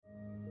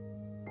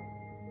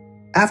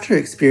After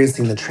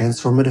experiencing the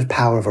transformative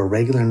power of a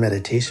regular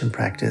meditation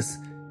practice,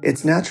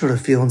 it's natural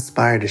to feel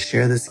inspired to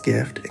share this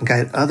gift and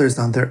guide others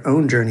on their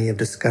own journey of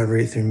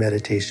discovery through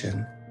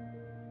meditation.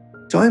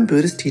 Join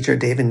Buddhist teacher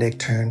David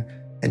Nichtern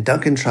and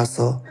Duncan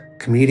Trussell,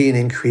 comedian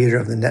and creator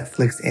of the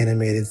Netflix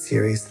animated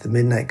series The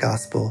Midnight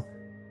Gospel,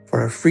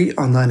 for a free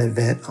online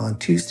event on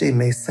Tuesday,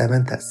 May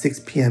 7th at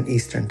 6 p.m.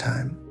 Eastern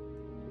Time.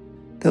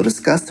 They'll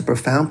discuss the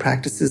profound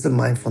practices of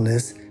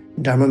mindfulness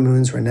in Dharma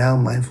Moon's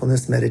renowned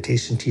mindfulness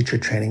meditation teacher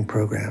training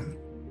program.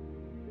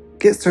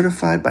 Get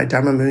certified by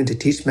Dharma Moon to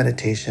teach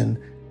meditation,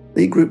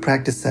 lead group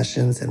practice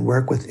sessions, and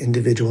work with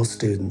individual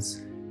students.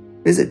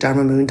 Visit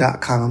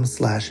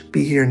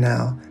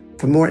dharmamoon.com/beherenow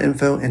for more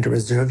info and to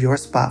reserve your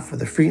spot for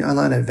the free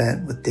online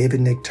event with David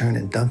Nichtern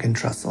and Duncan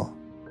Trussell.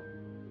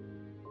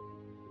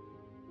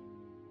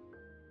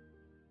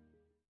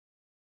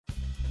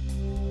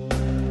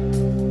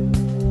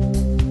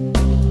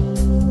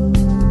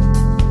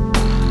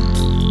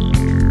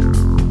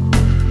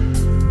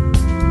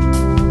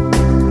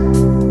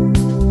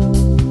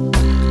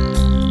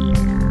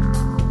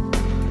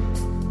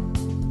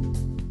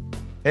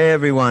 Hey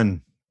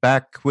everyone,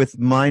 back with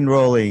Mind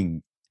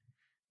Rolling.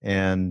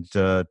 And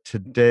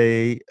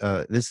today,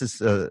 this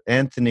is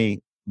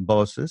Anthony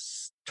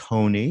Bossis,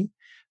 Tony,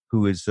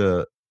 who is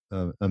a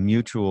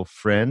mutual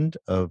friend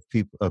of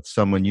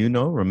someone you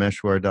know,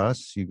 Rameshwar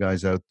Das. You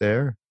guys out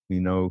there,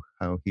 you know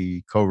how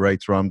he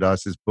co-writes Ram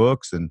Dass's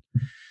books and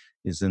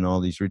is in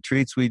all these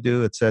retreats we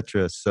do,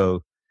 etc.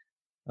 So,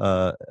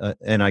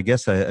 and I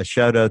guess a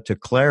shout out to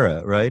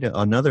Clara, right?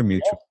 Another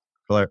mutual,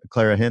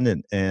 Clara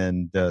Hendon,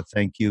 and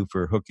thank you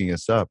for hooking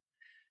us up.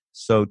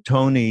 So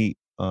Tony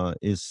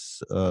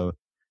is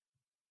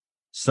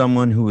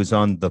someone who is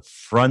on the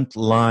front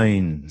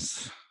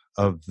lines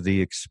of the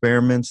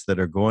experiments that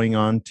are going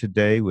on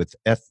today with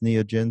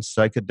entheogens,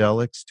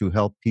 psychedelics, to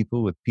help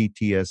people with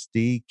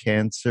PTSD,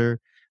 cancer,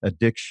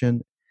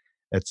 addiction,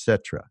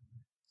 etc.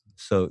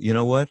 So you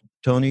know what,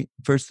 Tony?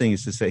 First thing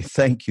is to say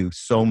thank you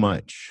so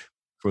much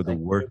for the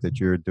work that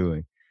you're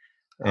doing.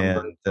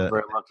 I'm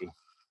very lucky.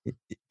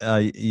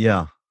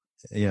 Yeah.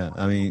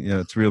 I mean,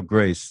 it's real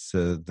grace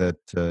that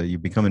you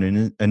become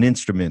an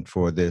instrument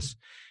for this.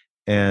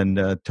 And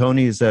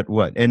Tony is at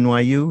what?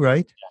 NYU,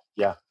 right?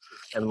 Yeah.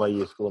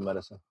 NYU School of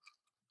Medicine.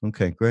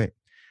 Okay, great.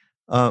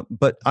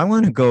 But I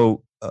want to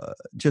go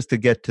just to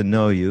get to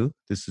know you.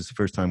 This is the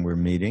first time we're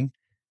meeting.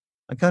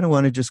 I kind of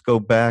want to just go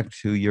back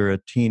to you're a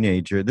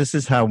teenager. This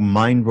is how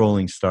Mind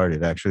Rolling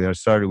started, actually. I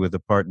started with a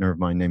partner of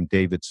mine named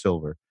David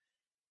Silver.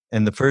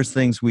 And the first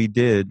things we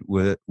did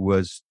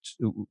was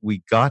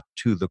we got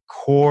to the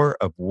core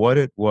of what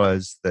it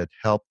was that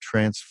helped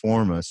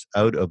transform us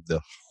out of the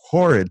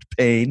horrid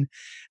pain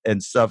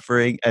and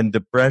suffering and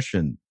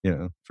depression.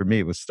 For me,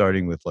 it was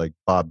starting with like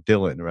Bob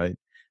Dylan, right?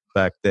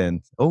 Back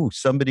then,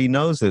 somebody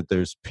knows that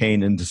there's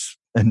pain and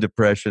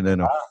depression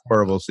and a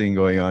horrible scene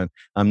going on.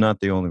 I'm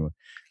not the only one.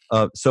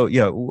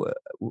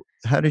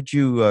 How did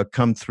you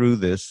come through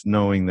this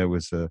knowing there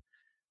was a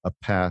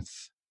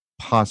path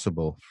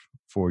possible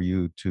for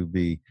you to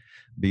be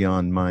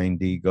beyond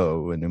mind,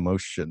 ego, and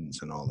emotions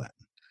and all that?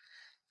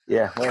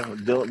 Yeah, well,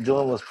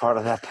 Dylan was part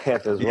of that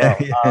path as well.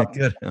 Yeah,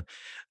 good.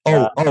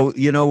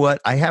 You know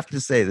what? I have to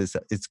say this.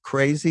 It's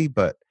crazy,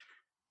 but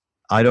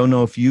I don't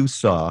know if you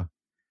saw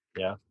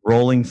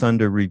Rolling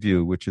Thunder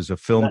Review, which is a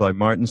film by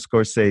Martin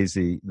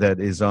Scorsese that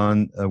is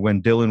on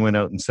when Dylan went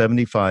out in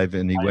 1975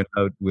 and he went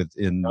out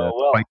in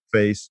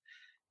Whiteface.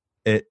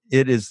 It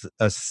is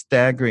a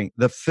staggering.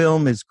 The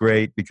film is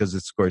great because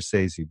it's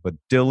Scorsese, but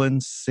Dylan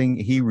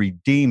he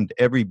redeemed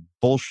every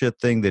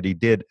bullshit thing that he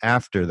did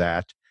after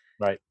that.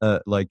 Right.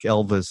 Like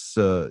Elvis,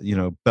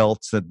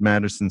 belts at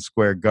Madison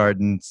Square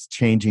Gardens,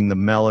 changing the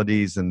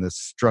melodies and the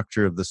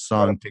structure of the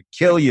song to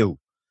kill you.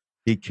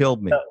 He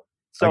killed me.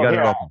 So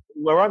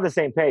we're on the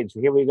same page.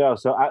 Here we go.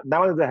 So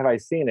not only have I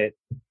seen it,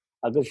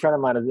 a good friend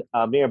of mine is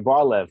Amir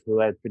Barlev, who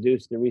had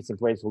produced the recent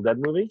Grateful Dead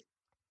movie.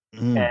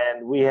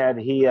 And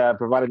he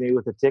provided me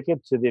with a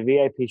ticket to the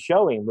VIP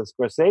showing with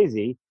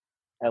Scorsese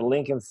at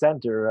Lincoln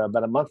Center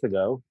about a month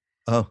ago.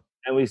 Oh.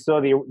 And we saw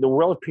the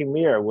world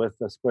premiere with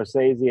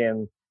Scorsese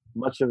and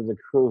much of the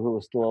crew who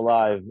was still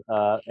alive.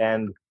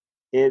 And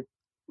it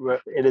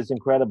is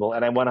incredible.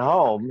 And I went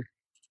home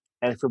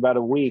and for about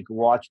a week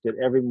watched it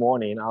every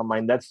morning on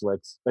my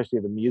Netflix, especially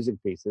the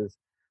music pieces.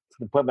 To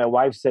the point my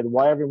wife said,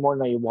 "Why every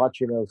morning are you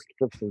watching those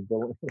clips of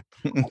Dylan?"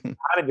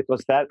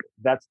 Because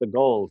that's the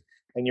gold.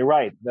 And you're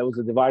right, that was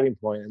a dividing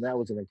point, and that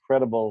was an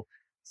incredible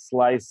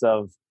slice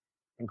of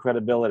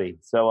incredibility.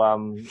 So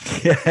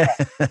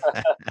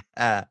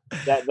that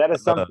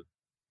is something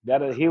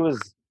that was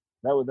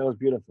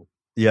beautiful.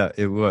 Yeah,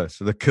 it was.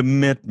 So the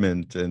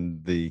commitment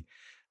and the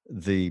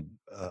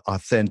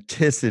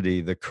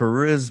authenticity, the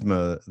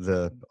charisma,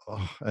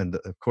 and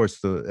of course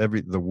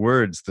the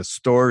words, the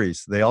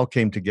stories, they all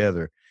came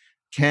together.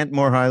 Can't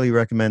more highly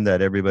recommend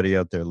that, everybody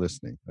out there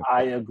listening. Okay.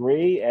 I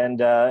agree.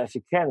 And if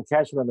you can,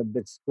 catch it on the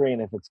big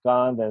screen. If it's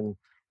gone, then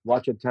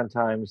watch it 10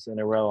 times in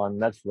a row on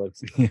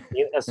Netflix. A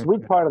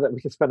sweet part of that, we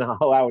could spend a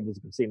whole hour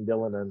just seeing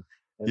Dylan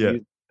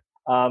and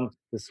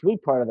The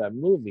sweet part of that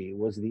movie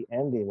was the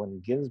ending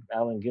when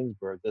Allen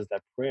Ginsberg does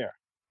that prayer.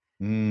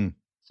 Mm.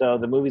 So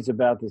the movie's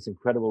about this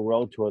incredible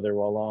road tour they're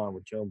all on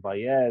with Joan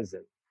Baez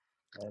and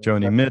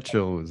Joni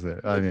Mitchell was there.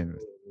 I mean,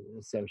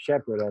 Sam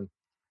Shepard. And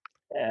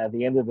at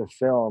the end of the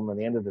film and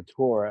the end of the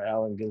tour,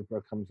 Allen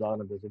Ginsberg comes on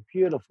and does a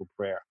beautiful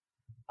prayer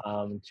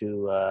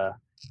to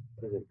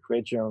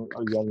create your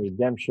own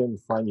redemption,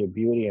 find your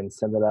beauty, and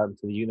send it out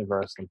into the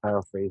universe. I'm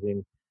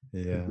paraphrasing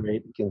the yeah.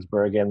 great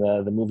Ginsberg. And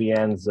the movie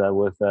ends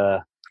with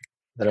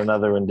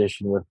another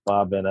rendition with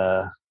Bob and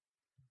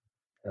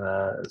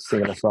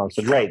singing a song.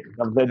 So great.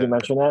 I'm glad you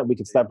mentioned that. We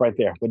can stop right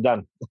there. We're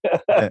done.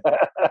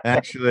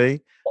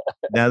 Actually,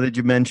 now that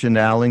you mentioned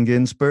Allen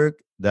Ginsberg,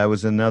 that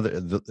was another.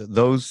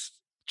 Those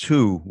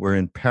two were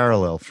in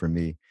parallel for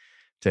me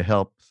to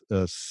help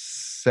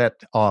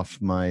set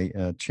off my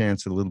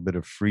chance a little bit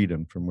of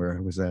freedom from where I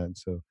was at.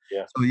 So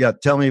yeah,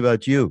 tell me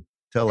about you.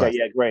 Tell us.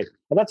 Yeah, great.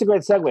 And that's a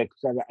great segue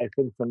because I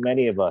think for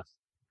many of us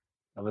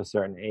of a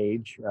certain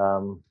age,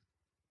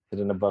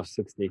 hitting above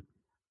 60,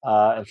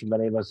 and for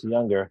many of us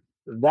younger,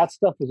 that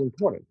stuff is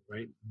important,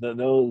 right?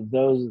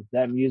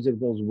 That music,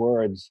 those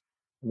words,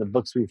 and the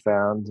books we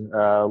found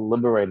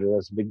liberated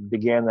us,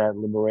 began that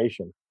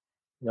liberation.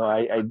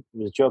 I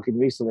was joking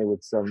recently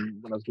with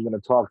when I was giving a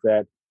talk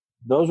that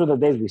those were the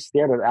days we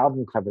stared at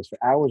album covers for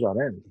hours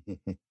on end.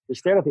 We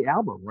stared at the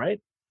album, right?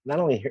 Not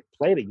only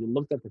played it, you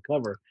looked at the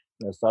cover,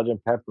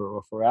 Sgt. Pepper,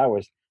 or for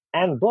hours,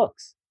 and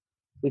books.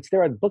 We'd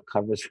stare at book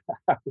covers for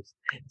hours.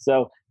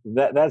 So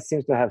that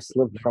seems to have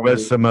slipped from There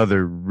was some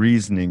other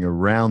reasoning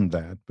around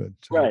that, but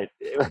right,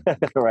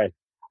 right.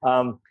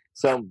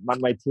 So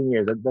my teen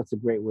years, that's a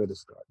great way to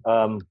start.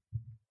 But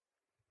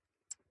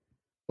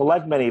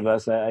like many of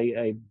us,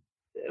 even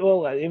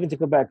to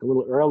go back a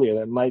little earlier,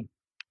 that might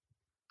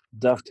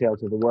dovetail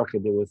to the work I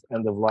did with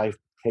end of life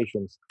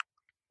patients.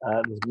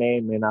 This may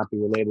not be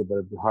related, but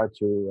it'd be hard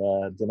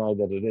to deny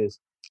that it is.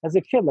 As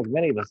a kid, like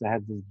many of us, I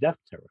had this death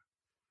terror.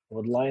 I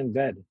would lie in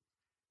bed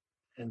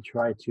and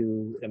try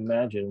to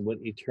imagine what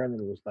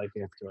eternity was like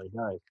after I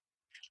died.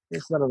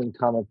 It's not an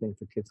uncommon thing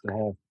for kids to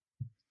have.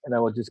 And I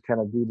would just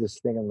kind of do this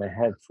thing in my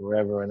head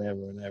forever and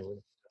ever and ever.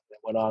 It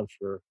went on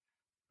for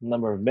a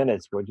number of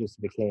minutes where it just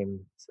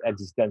became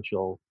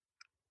existential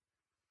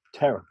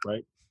terror,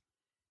 right?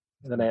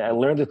 And then I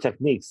learned the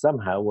technique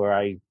somehow where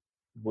I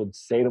would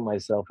say to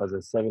myself as a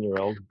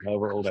 7-year-old,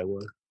 however old I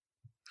was,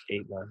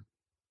 8, 9,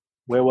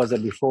 where was I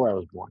before I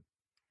was born?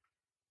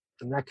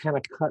 And that kind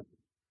of cut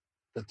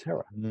the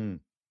terror.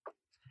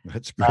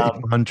 That's a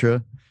great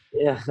mantra.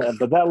 Yeah,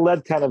 but that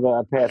led kind of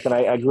a path. And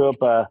I grew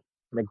up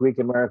in a Greek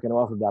American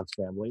Orthodox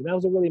family. That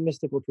was a really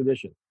mystical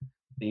tradition,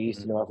 the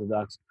Eastern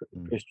Orthodox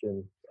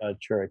Christian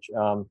church.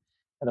 And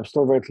I'm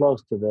still very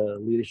close to the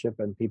leadership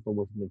and people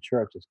within the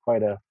church. It's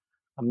quite a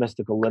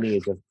mystical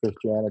lineage of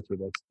Christianity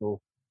that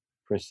still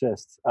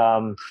persists.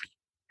 And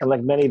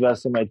like many of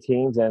us in my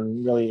teens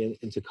and really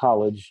into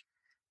college,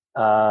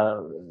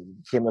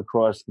 came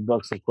across the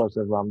books, of course,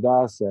 of Ram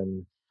Dass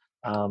and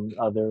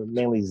other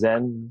mainly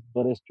Zen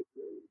Buddhist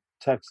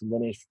texts and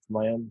lineage from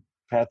my own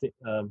path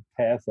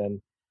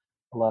and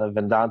a lot of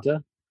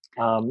Vedanta.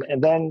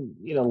 And then,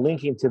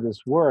 linking to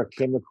this work,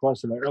 came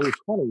across in my early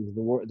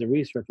 20s the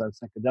research on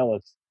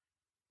psychedelics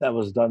that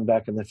was done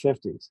back in the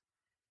 50s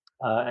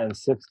and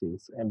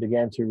 60s, and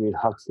began to read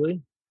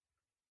Huxley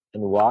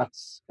and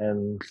Watts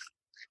and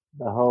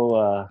the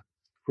whole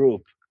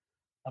group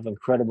of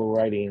incredible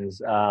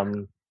writings.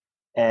 And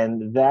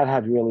that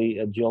had really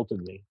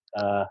jolted me.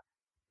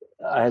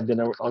 I had been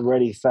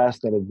already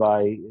fascinated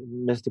by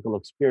mystical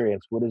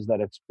experience. What is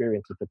that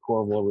experience at the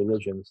core of all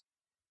religions?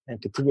 And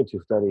continue to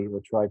study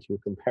or try to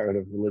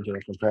comparative religion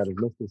or comparative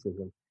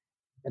mysticism.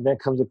 And then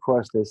comes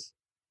across this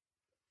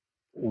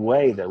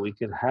way that we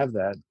could have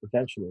that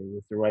potentially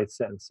with the right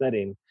set and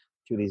setting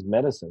through these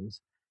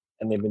medicines.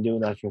 And they've been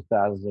doing that for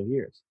thousands of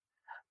years.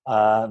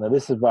 Now,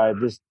 this is by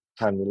this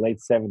time, the late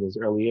 70s,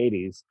 early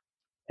 80s.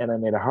 And I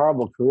made a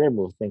horrible career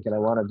move thinking I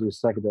want to do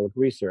psychedelic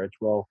research.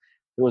 Well,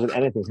 there wasn't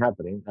anything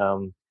happening.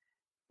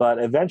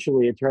 But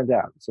eventually it turned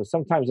out. So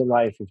sometimes in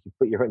life, if you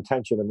put your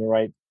intention in the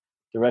right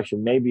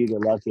direction, maybe you get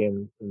lucky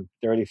and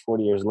 30,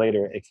 40 years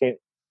later, it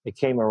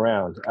came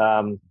around.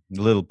 A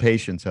little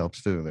patience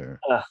helps too there.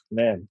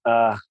 Man.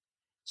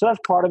 So that's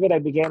part of it. I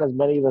began, as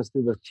many of us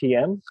did, with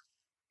TM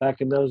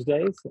back in those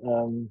days.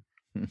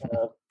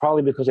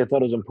 Probably because I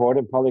thought it was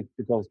important, probably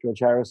because George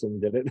Harrison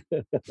did it.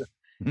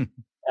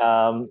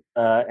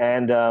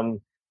 And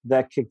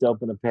that kicked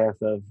open a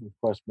path of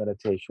course,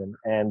 meditation.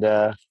 And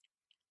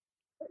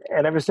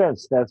ever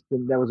since, that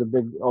was a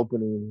big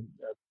opening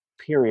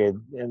period.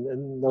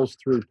 And those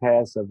three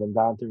paths of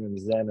Vedanta and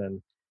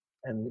Zen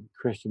and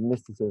Christian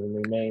mysticism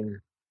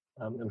remain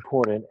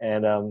important.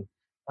 And I'm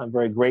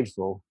very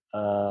grateful,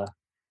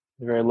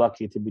 very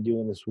lucky to be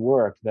doing this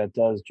work that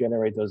does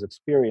generate those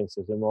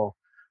experiences.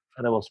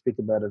 And I will speak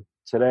about it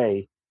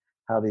today,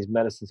 how these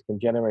medicines can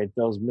generate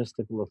those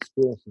mystical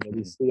experiences that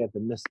we see at the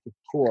mystic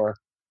core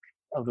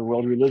of the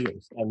world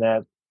religions. And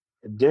that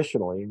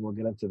additionally, we'll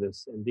get into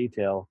this in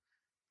detail,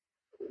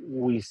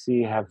 we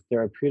see have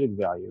therapeutic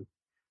value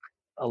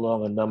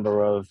along a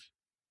number of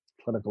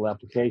clinical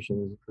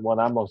applications. The one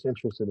I'm most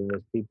interested in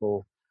is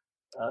people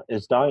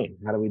is dying.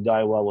 How do we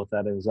die well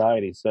without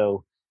anxiety?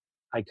 So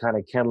I kind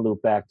of can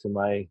loop back to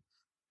my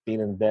being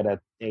in bed at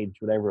age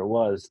whatever it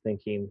was,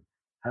 thinking,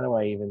 how do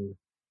I even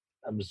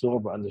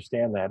absorb or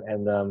understand that?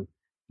 And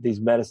these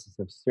medicines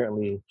have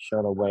certainly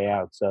shown a way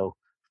out. So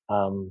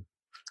um,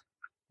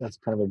 that's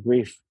kind of a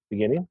brief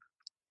beginning.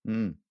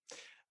 Mm.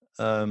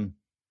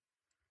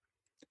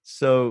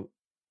 So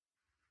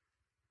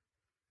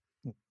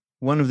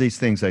one of these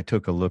things I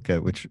took a look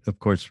at, which of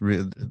course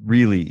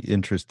really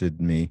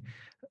interested me.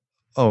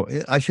 Oh,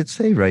 I should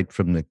say right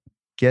from the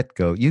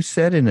get-go, you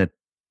said in a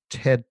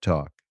TED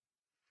talk,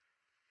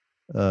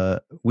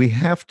 we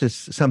have to,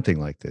 something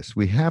like this,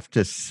 we have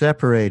to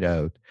separate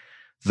out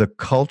the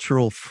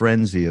cultural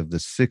frenzy of the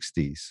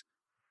 60s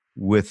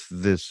with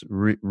this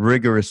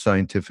rigorous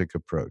scientific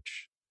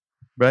approach,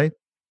 right?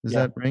 Does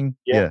Yeah. that ring?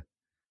 Yeah.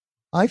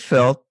 I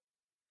felt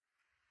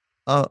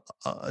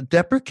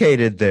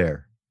deprecated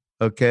there.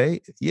 Okay,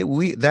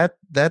 yeah,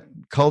 that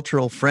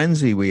cultural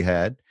frenzy we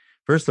had.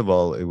 First of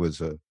all, it was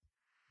an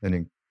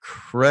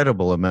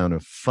incredible amount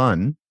of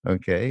fun.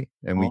 Okay,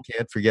 and we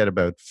can't forget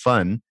about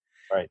fun.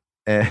 Right.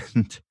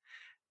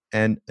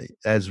 And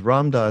as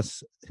Ram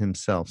Dass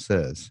himself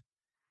says,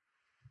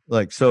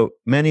 like so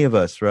many of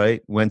us,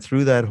 right, went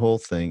through that whole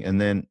thing,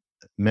 and then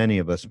many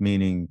of us,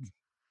 meaning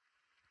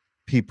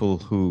people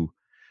who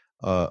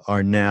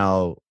are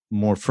now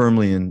more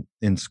firmly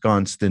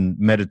ensconced in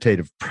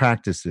meditative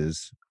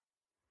practices,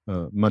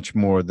 much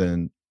more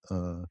than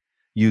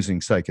using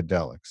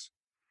psychedelics.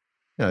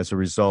 As a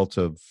result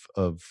of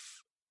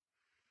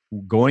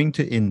going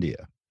to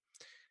India,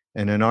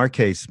 and in our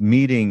case,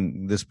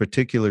 meeting this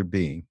particular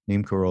being,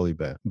 Neem Karoli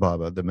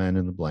Baba, the man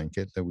in the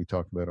blanket that we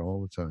talk about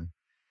all the time.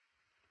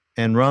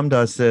 And Ram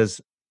Dass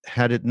says,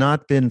 had it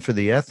not been for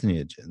the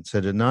entheogens,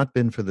 had it not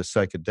been for the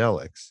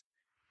psychedelics,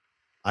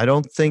 I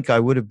don't think I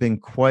would have been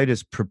quite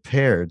as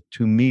prepared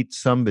to meet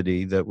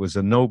somebody that was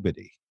a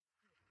nobody.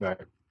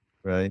 Right.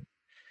 Right.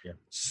 Yeah.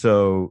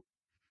 So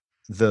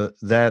there's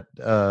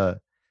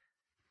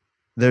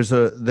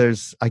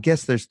I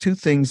guess there's two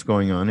things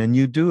going on, and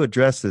you do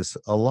address this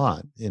a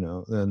lot,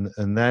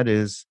 and that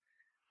is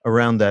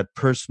around that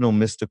personal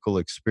mystical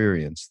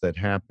experience that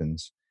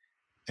happens,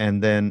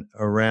 and then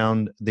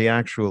around the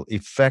actual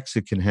effects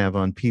it can have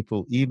on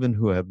people even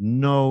who have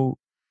no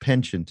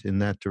penchant in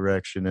that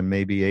direction and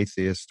maybe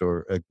atheist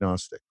or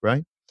agnostic,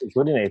 right?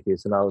 Including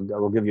atheists, and I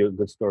will give you a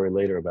good story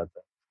later about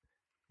that.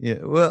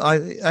 Yeah, well,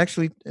 I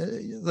actually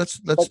let's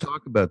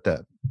talk about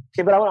that.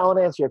 Okay, but I want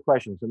to answer your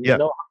question. So Yeah.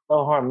 no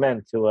harm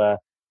meant to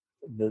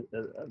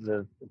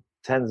the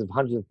tens of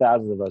hundreds of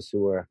thousands of us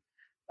who were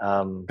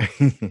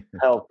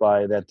helped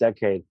by that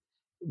decade.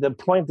 The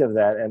point of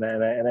that, and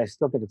I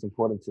still think it's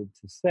important to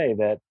say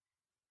that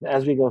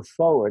as we go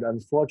forward,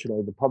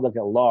 unfortunately, the public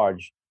at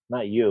large,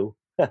 not you,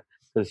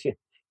 because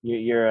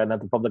you're not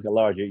the public at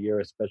large,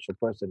 you're a special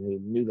person who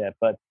knew that,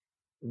 but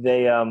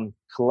they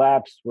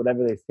collapse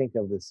whatever they think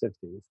of the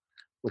 60s,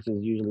 which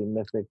is usually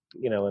mythic,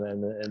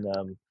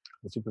 and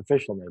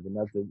superficial, maybe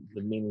not the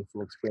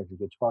meaningful experiences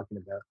you're talking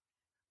about.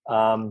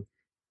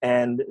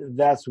 And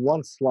that's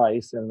one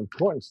slice, an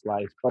important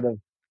slice, but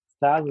of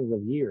thousands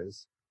of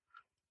years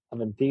of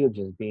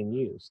entheogens being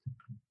used,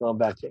 going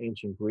back to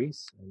ancient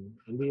Greece and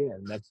India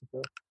and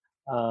Mexico.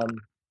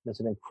 That's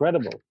an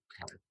incredible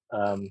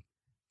time.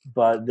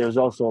 But there's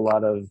also a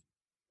lot of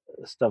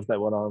stuff that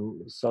went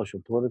on social,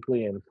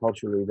 politically, and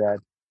culturally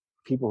that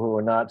people who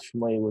are not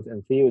familiar with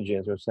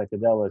entheogens or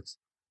psychedelics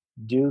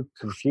do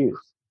confuse.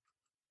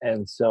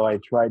 And so I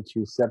tried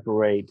to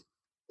separate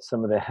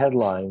some of the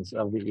headlines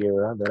of the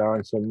era that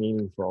aren't so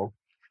meaningful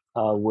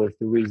with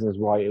the reasons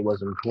why it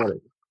was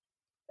important.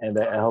 And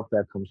I hope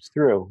that comes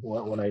through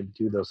when I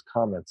do those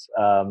comments.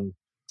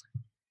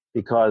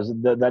 Because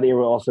that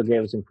era also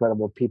gave us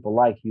incredible people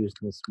like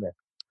Houston Smith,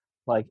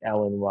 like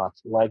Alan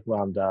Watts, like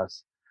Ram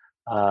Dass,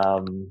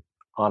 on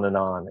and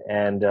on.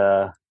 And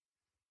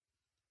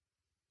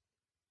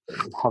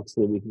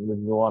Huxley, we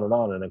can go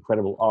on, and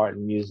incredible art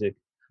and music.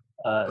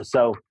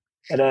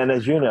 And then,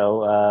 as you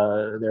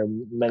know, there are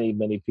many,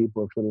 many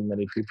people, including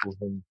many people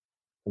in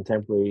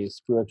contemporary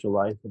spiritual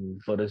life and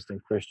Buddhist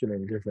and Christian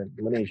and different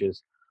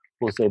lineages,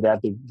 will say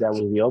that that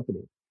was the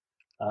opening,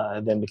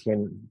 and then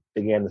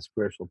began the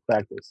spiritual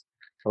practice.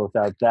 So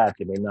without that,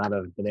 they may not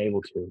have been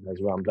able to,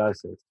 as Ram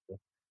Dass says,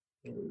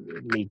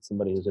 meet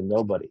somebody who's a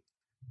nobody.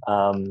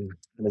 And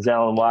as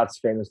Alan Watts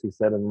famously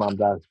said, and Ram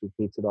Dass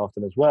repeats it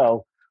often as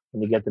well,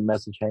 when you get the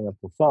message, hang up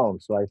the phone.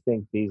 So I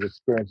think these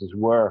experiences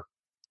were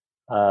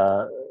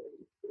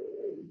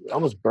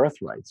almost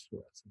birthrights for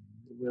us,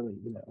 really,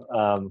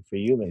 for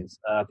humans.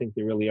 I think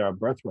they really are a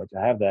birthright to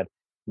have that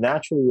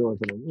naturally, or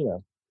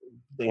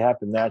they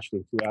happen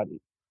naturally throughout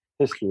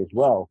history as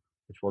well,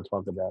 which we'll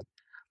talk about.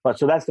 But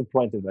so that's the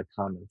point of that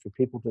comment, for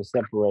people to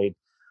separate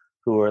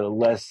who are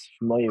less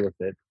familiar with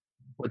it,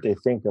 what they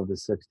think of the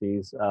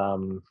 60s,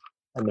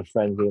 and the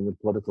frenzy and the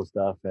political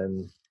stuff,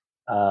 and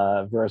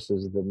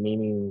versus the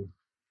meaning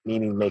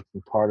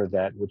making part of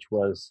that, which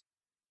was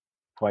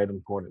quite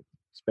important,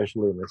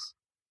 especially in this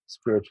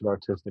spiritual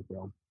artistic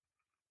realm.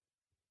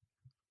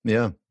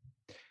 Yeah.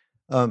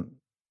 Um,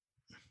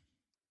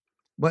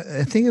 well,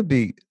 I think it'd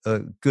be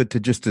good to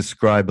just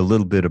describe a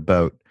little bit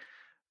about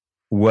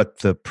what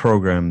the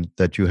program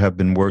that you have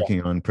been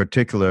working on,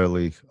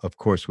 particularly, of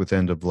course, with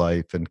end of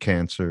life and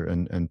cancer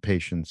and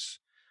patients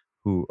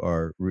who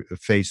are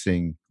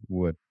facing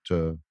what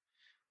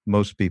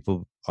most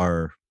people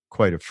are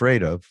quite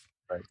afraid of,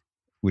 Right.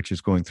 which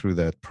is going through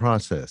that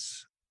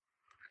process.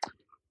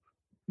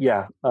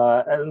 Yeah,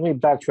 and let me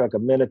backtrack a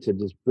minute to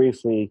just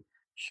briefly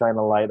shine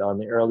a light on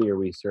the earlier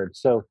research.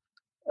 So,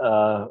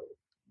 uh,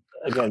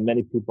 again,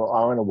 many people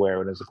aren't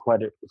aware, and it's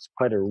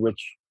quite a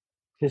rich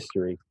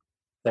history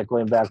that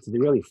going back to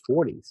the early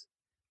 40s,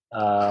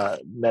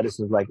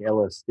 medicines like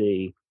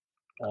LSD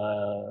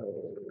uh,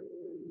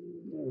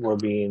 were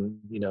being,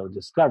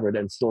 discovered,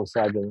 and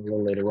psilocybin a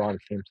little later on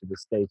came to the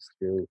States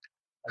through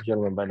a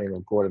gentleman by the name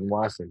of Gordon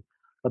Wasson.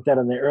 But then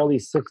in the early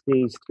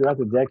 60s, throughout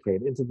the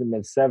decade, into the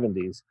mid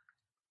 70s,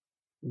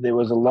 there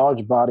was a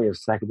large body of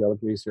psychedelic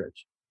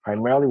research,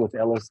 primarily with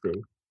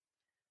LSD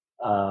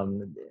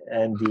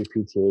and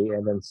DPT,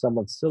 and then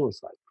somewhat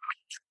psilocybin.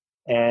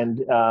 And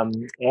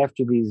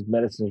after these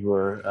medicines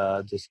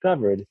were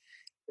discovered,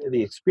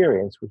 the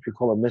experience, which we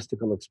call a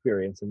mystical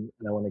experience, and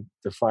I want to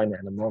define that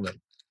in a moment,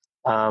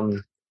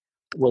 um,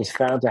 was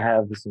found to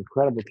have this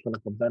incredible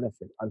clinical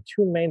benefit on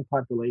two main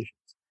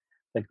populations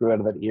that grew out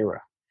of that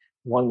era.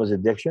 One was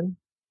addiction,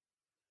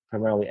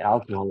 primarily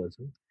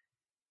alcoholism.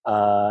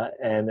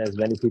 And as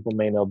many people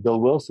may know, Bill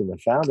Wilson, the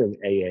founder of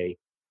AA,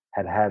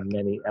 had had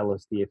many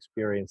LSD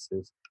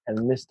experiences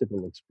and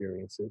mystical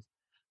experiences,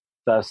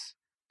 thus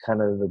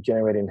kind of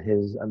generating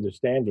his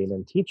understanding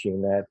and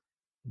teaching that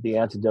the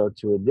antidote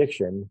to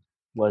addiction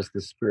was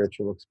the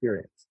spiritual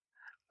experience.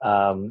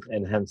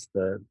 And hence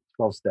the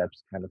 12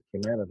 steps kind of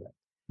came out of that.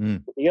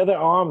 Mm. The other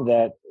arm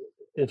that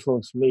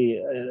influenced me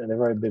in a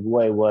very big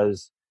way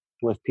was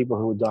with people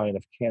who were dying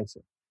of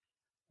cancer.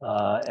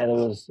 And it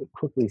was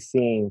quickly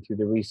seen through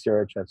the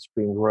research at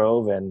Spring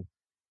Grove and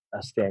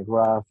Stan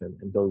Groff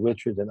and Bill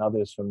Richards and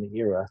others from the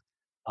era.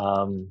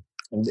 And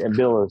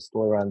Bill is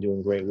still around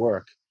doing great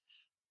work.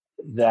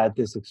 That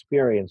this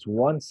experience,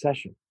 one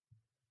session,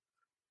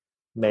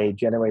 may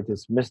generate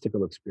this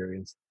mystical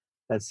experience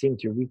that seemed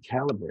to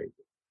recalibrate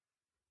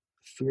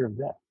fear of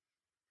death.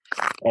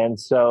 And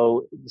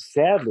so,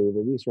 sadly,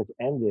 the research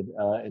ended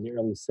in the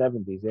early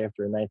 70s.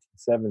 After in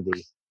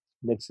 1970,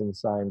 Nixon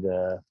signed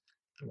a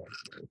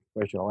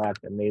congressional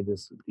act that made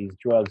these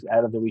drugs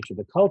out of the reach of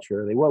the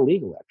culture. They were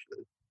legal,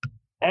 actually,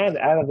 and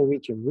out of the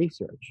reach of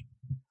research,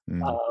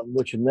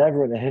 which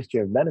never in the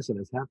history of medicine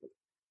has happened.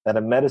 That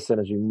a medicine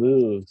is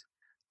removed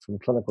from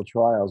clinical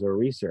trials or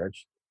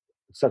research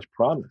with such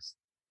promise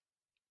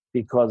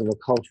because of a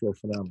cultural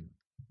phenomenon.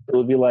 It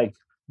would be like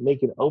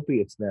making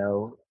opiates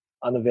now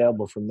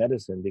unavailable for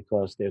medicine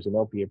because there's an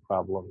opiate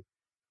problem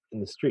in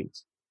the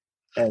streets.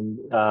 And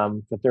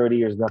for 30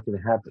 years, nothing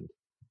happened.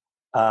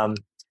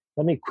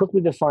 Let me quickly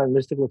define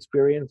mystical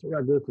experience.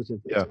 We're going to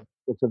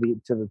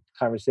to the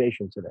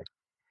conversation today.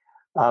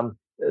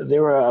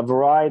 There are a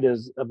variety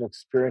of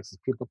experiences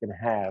people can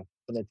have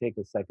when they take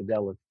a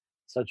psychedelic,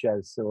 such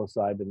as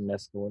psilocybin,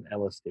 mescaline,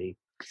 LSD,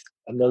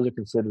 and those are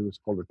considered what's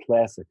called the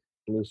classic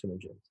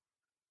hallucinogens.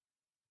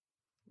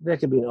 There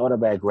could be an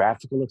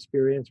autobiographical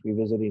experience,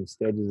 revisiting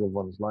stages of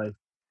one's life.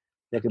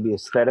 There could be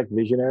aesthetic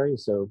visionary,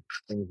 so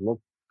things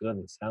look good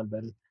and sound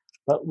better.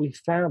 But we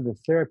found the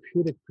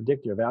therapeutic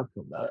predictor of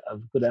outcome,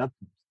 of good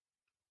outcomes,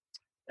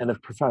 and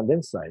of profound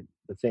insight,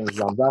 the things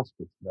Ram Dass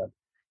speaks about,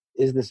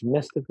 is this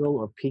mystical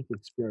or peak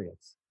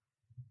experience.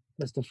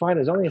 It's defined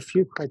as only a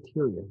few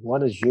criteria.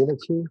 One is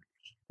unity.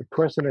 The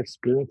person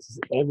experiences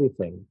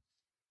everything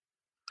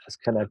as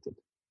connected.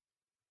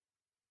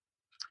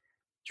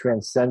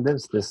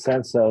 Transcendence, the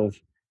sense of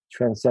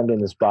transcending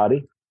this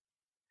body,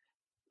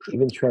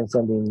 even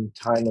transcending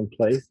time and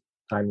place,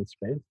 time and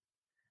space.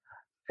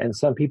 And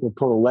some people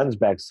pull the lens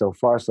back so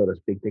far, so to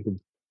speak, they can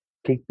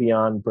peek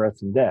beyond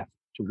birth and death,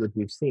 to what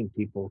we've seen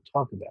people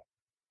talk about.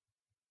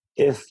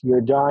 If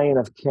you're dying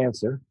of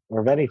cancer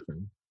or of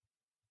anything,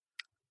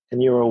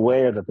 and you're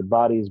aware that the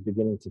body is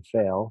beginning to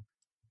fail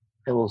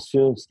and will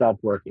soon stop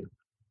working,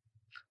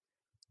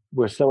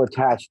 we're so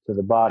attached to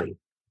the body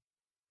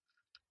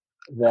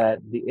that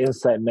the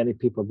insight many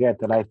people get,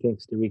 that I think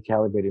is the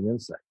recalibrating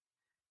insight,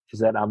 is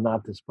that I'm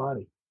not this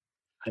body.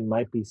 I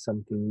might be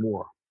something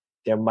more.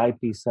 There might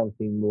be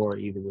something more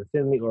either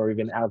within me or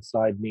even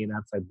outside me and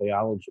outside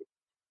biology.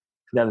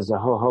 Now, there's a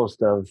whole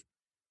host of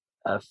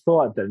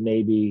thought that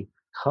maybe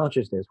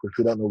consciousness, which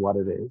we don't know what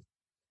it is,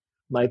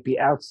 might be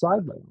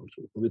outside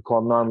biology, what we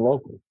call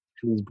non-local.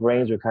 And these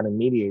brains are kind of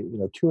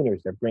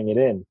tuners that bring it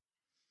in,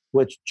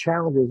 which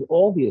challenges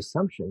all the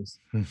assumptions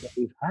that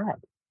we've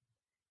had.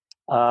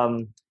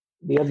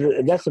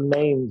 That's a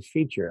main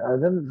feature.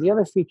 Then the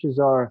other features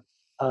are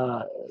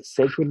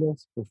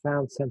sacredness,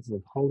 profound senses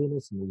of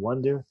holiness and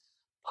wonder,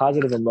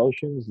 positive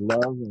emotions,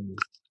 love and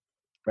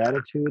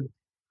gratitude,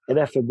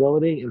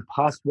 ineffability,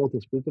 impossible to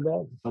speak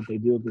about, but they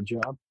do a good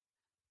job.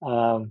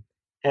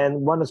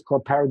 And one is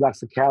called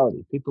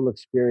paradoxicality. People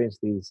experience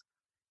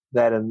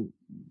that in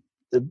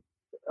the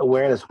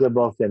awareness we're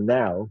both in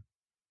now,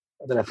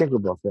 that I think we're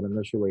both in. I'm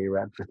not sure where you're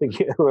at. I think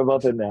we're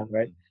both in now,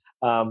 right?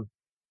 Um,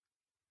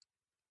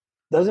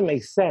 doesn't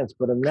make sense,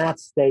 but in that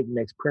state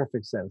makes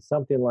perfect sense.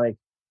 Something like,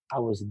 I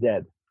was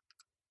dead,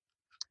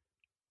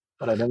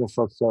 but I never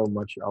felt so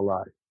much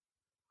alive.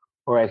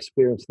 Or I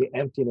experienced the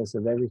emptiness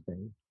of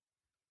everything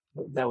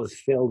that was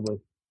filled with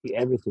the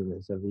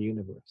everythingness of the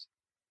universe.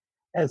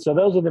 And so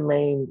those are the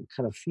main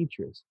kind of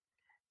features.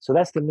 So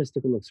that's the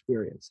mystical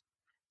experience.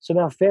 So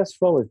now fast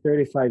forward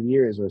 35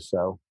 years or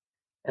so,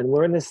 and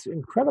we're in this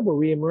incredible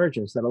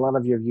reemergence that a lot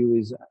of your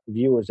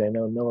viewers I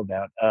know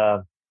about.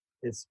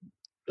 It's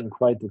been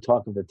quite the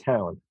talk of the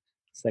town,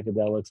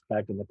 psychedelics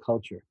back in the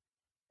culture.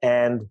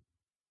 And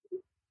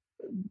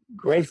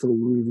gratefully,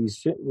 we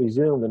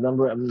resumed a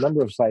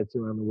number of sites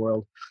around the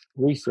world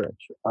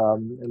research.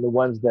 And the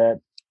ones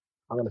that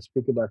I'm going to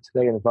speak about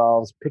today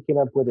involves picking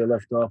up where they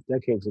left off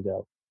decades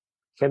ago.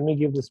 Can we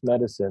give this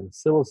medicine,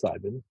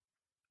 psilocybin,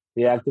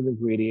 the active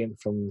ingredient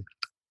from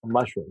a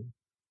mushroom,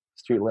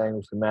 street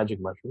language, the magic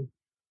mushroom,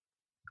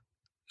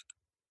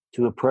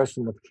 to a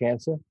person with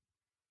cancer,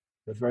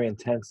 with very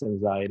intense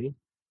anxiety,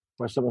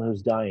 or someone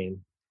who's dying,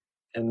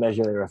 and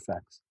measure their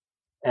effects?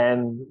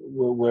 And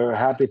we're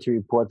happy to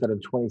report that in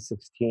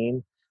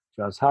 2016,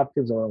 Johns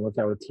Hopkins, along with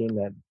our team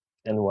at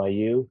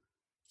NYU,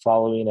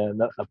 following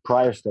a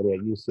prior study at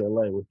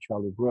UCLA with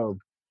Charlie Grobe,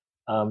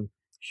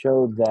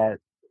 showed that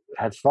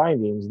had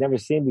findings never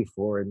seen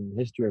before in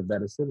the history of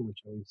medicine, which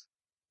always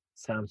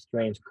sounds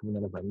strange coming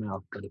out of my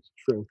mouth, but it's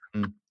true.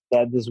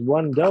 That this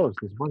one dose,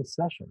 this one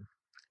session,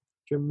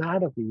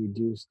 dramatically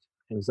reduced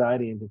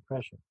anxiety and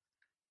depression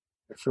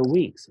for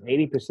weeks.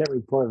 80%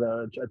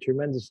 reported a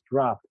tremendous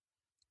drop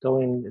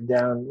going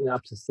down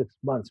up to 6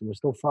 months, and we're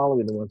still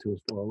following the ones who are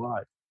still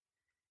alive.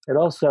 It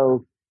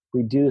also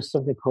reduced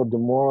something called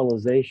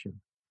demoralization,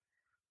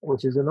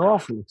 which is an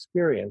awful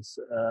experience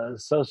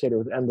associated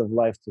with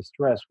end-of-life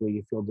distress, where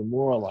you feel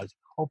demoralized,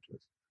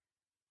 hopeless.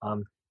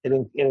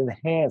 It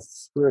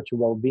enhanced spiritual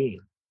well-being,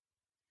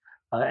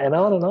 and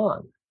on and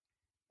on.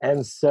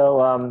 And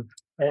so,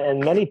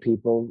 and many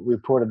people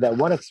reported that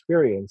one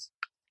experience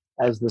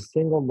as the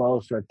single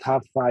most or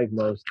top 5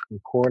 most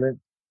important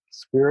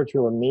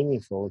spiritual and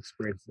meaningful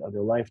experiences of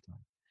their lifetime.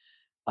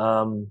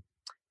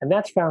 And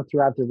that's found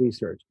throughout the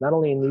research, not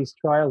only in these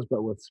trials,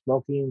 but with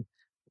smoking,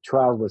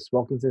 trials with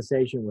smoking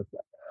cessation, with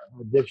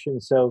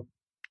addiction. So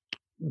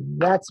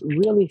that's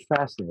really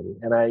fascinating.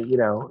 And I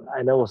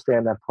know we'll stay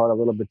on that part a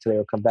little bit today.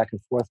 We'll come back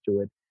and forth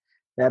to it.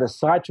 That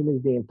aside from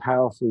these being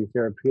powerfully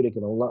therapeutic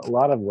in a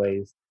lot of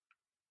ways,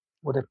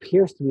 what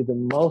appears to be the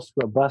most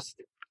robust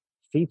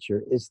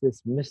feature is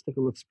this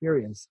mystical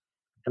experience.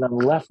 And I'm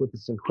left with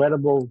this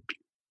incredible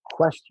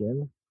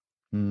question.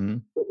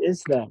 What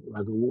is that?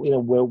 Like,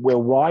 we're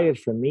wired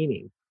for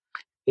meaning.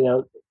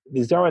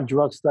 These aren't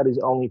drug studies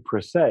only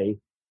per se,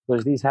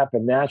 because these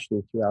happen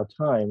naturally throughout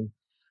time,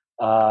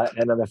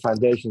 and are the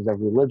foundations of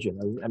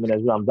religion. I mean,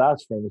 as Ram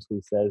Dass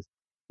famously says,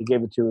 he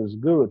gave it to his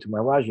guru, to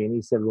Maharaji, and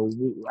he said, well,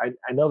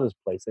 I know this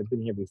place. I've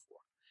been here before.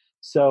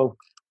 So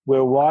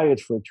we're wired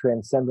for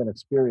transcendent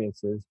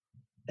experiences.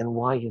 And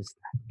why is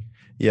that?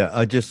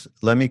 Yeah,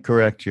 let me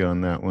correct you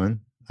on that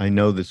one. I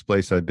know this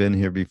place. I've been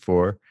here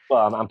before.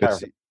 Well, I'm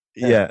paraphrasing.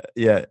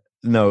 Yeah.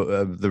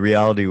 No, the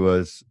reality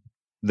was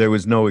there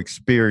was no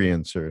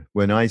experiencer.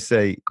 When I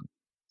say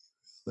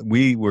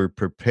we were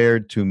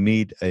prepared to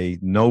meet a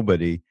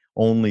nobody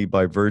only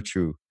by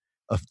virtue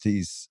of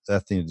these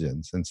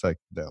entheogens and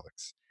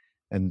psychedelics.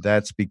 And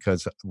that's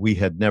because we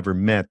had never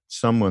met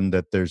someone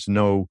that there's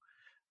no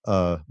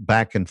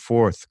back and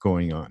forth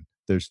going on.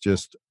 There's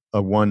just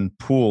a one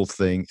pool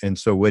thing. And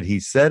so what he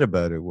said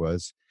about it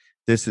was,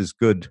 this is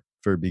good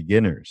for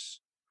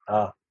beginners.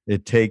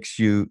 It takes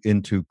you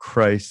into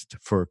Christ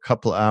for a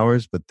couple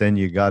hours, but then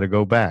you got to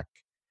go back.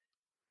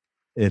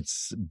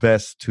 It's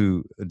best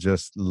to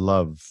just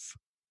love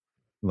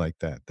like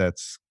that.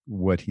 That's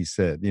what he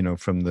said,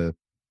 from the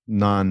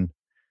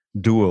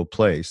non-dual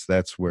place.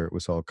 That's where it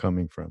was all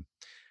coming from.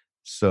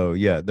 So,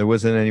 yeah, there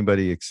wasn't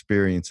anybody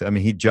experiencing. I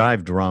mean, he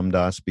jived Ram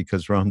Dass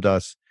because Ram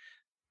Dass,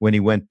 when he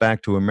went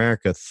back to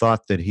America,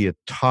 thought that he had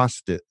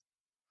tossed it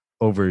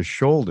over his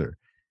shoulder.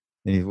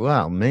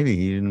 And maybe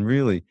he didn't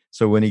really.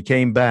 So when he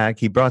came back,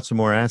 he brought some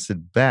more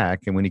acid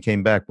back. And when he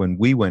came back, when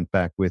we went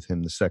back with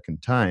him the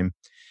second time,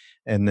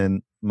 and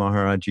then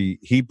Maharaji,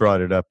 he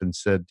brought it up and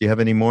said, do you have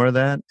any more of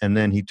that? And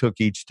then he took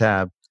each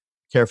tab,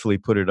 carefully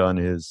put it on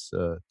his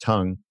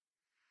tongue,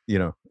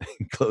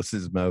 closed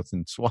his mouth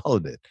and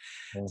swallowed it.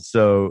 Yeah.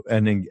 So,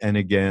 and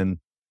again,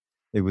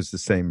 it was the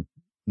same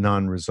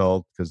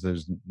non-result because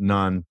there's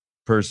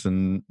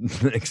non-person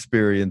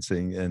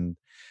experiencing. And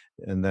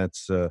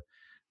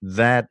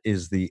that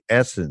is the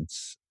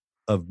essence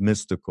of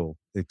mystical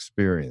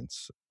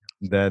experience.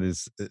 That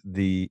is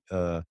the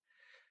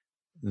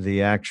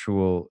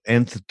actual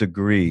nth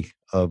degree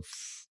of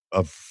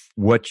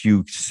what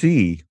you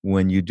see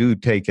when you do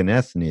take an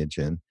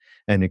entheogen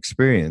and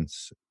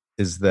experience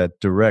is that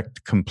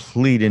direct,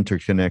 complete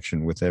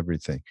interconnection with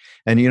everything.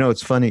 And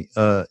it's funny.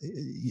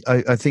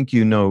 I think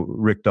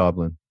Rick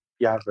Doblin.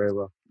 Yeah, very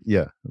well.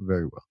 Yeah,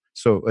 very well.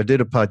 So I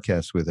did a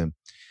podcast with him.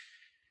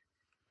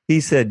 He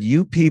said,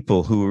 you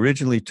people who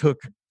originally took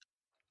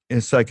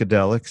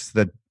psychedelics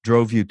that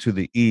drove you to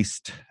the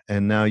East,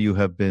 and now you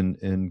have been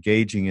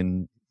engaging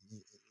in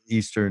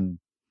Eastern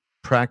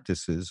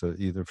practices,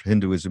 either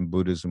Hinduism,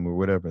 Buddhism, or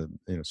whatever,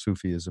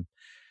 Sufism,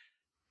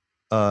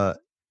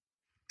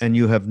 and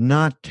you have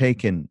not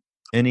taken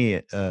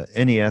any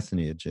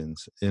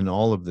entheogens in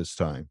all of this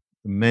time.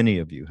 Many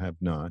of you have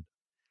not.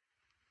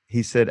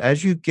 He said,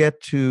 as you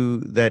get to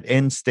that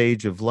end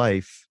stage of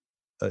life,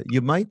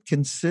 you might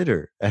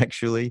consider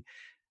actually,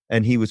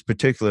 and he was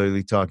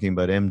particularly talking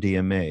about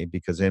MDMA,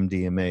 because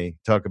MDMA,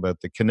 talk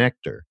about the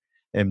connector,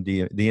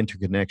 the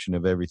interconnection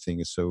of everything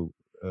is so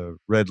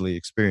readily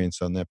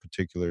experienced on that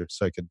particular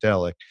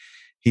psychedelic.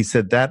 He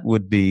said that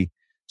would be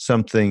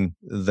something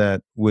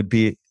that would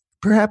be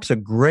perhaps a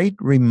great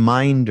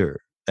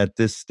reminder at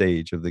this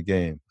stage of the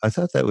game. I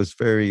thought that was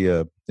very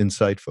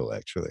insightful,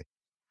 actually.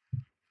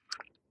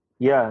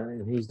 Yeah,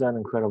 and he's done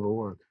incredible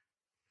work.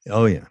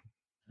 Oh, yeah.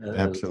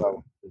 Absolutely.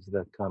 Well, is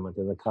that comment.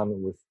 And the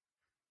comment with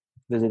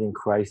visiting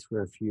Christ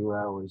for a few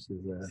hours is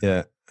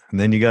yeah, and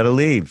then you got to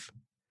leave.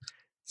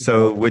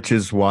 So, which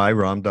is why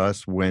Ram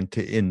Dass went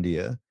to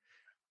India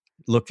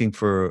looking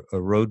for a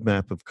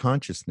roadmap of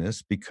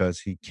consciousness,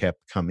 because he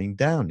kept coming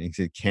down. He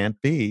said, it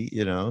can't be,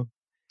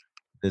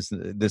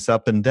 this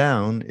up and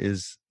down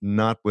is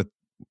not what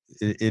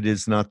it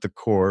is, not the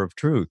core of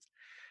truth.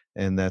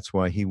 And that's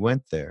why he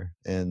went there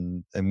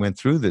and went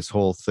through this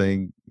whole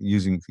thing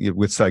using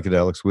with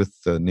psychedelics with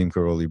Neem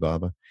Karoli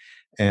Baba.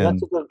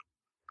 And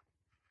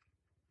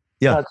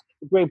that's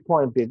a great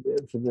point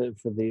for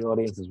the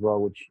audience as well,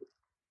 which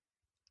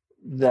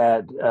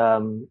that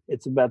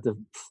it's about the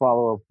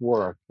follow-up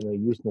work.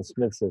 Houston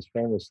Smith says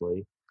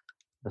famously,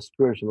 a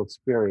spiritual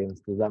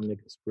experience does not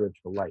make a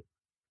spiritual life.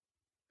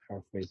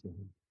 Paraphrasing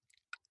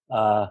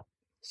him.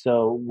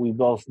 So we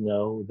both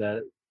know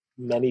that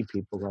many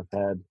people have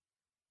had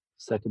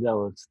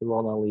psychedelics. They're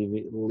all not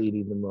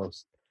leading the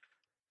most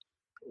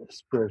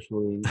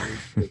spiritually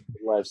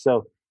life.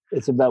 So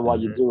it's about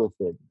what you do with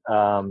it.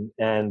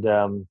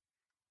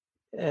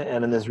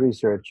 And in this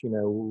research,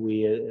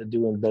 we do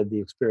embed the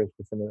experience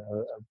within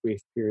a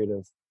brief period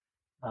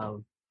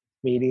of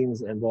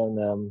meetings, and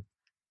then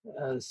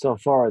so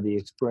far the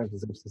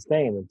experiences have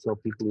sustained until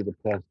people either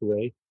passed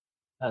away,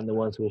 and the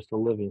ones who are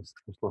still living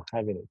are still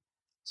having it.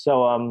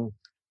 So,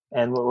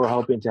 and we're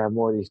hoping to have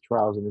more of these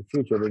trials in the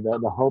future.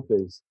 The hope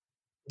is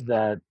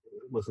that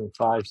within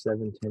 5,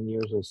 7, 10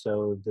 years or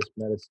so, this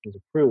medicine is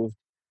approved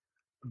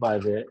by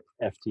the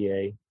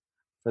FDA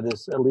for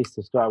this, at least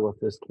to start with,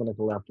 this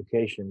clinical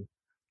application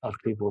of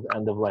people with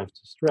end-of-life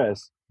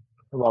distress.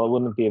 And while it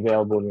wouldn't be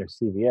available in your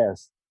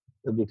CVS,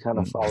 it'd be kind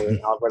of following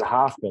Albert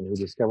Hoffman, who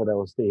discovered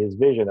LSD, his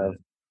vision of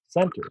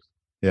centers.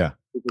 Yeah.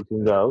 People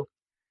can go,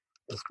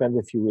 spend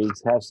a few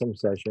weeks, have some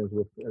sessions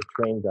with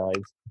trained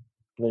guides,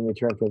 and then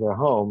return to their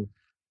home,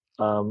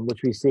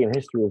 which we see in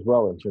history as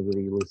well in terms of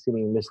the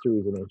Eleusinian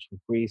mysteries in ancient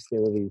Greece.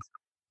 There were these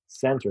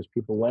centers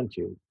people went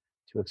to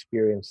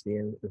experience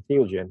the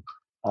entheogen,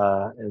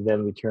 and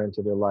then return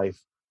to their life,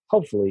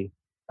 hopefully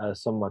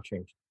somewhat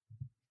changed.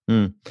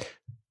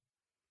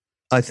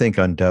 I think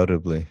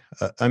undoubtedly.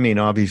 I mean,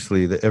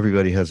 obviously,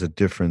 everybody has a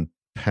different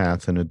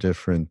path and a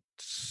different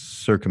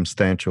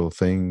circumstantial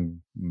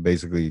thing,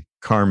 basically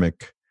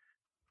karmic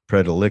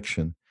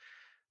predilection.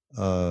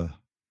 And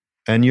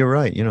you're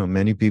right.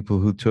 Many people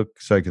who took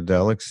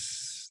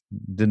psychedelics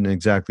didn't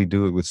exactly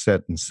do it with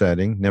set and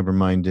setting, never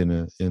mind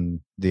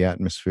in the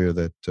atmosphere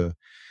that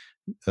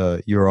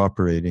you're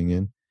operating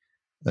in.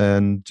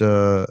 And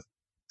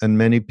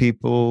many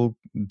people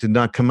did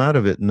not come out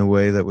of it in a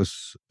way that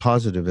was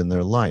positive in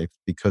their life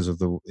because of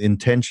the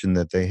intention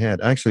that they had.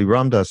 Actually,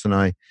 Ram Dass and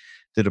I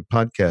did a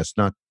podcast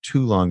not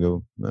too long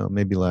ago, well,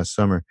 maybe last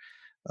summer,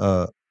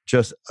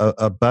 just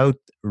about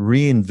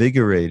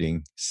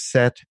reinvigorating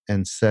set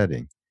and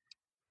setting,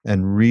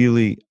 and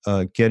really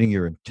getting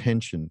your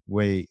intention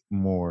way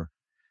more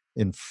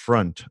in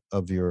front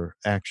of your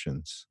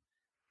actions.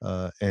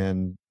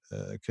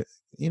 Because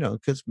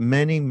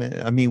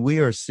we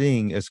are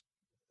seeing as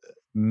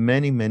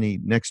many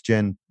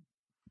next-gen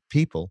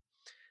people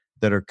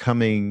that are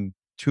coming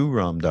to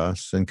Ram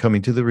Dass and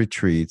coming to the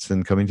retreats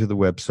and coming to the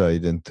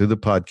website and to the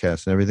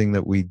podcast and everything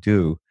that we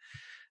do,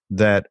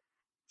 that,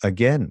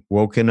 again,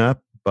 woken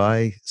up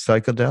by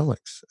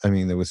psychedelics. I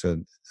mean, there was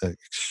an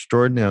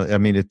extraordinary,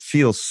 it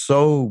feels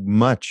so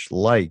much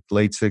like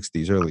late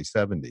 60s, early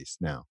 70s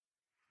now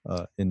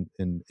in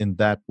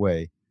that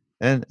way.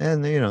 And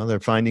they're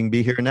finding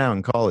Be Here Now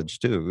in college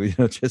too,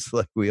 just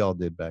like we all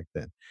did back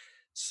then.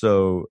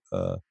 So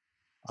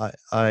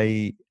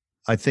I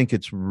think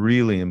it's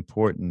really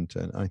important,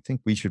 and I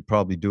think we should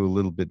probably do a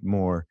little bit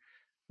more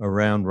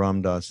around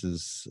Ram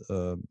Dass's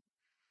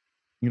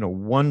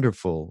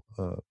wonderful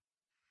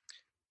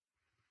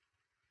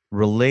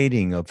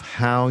relating of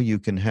how you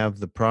can have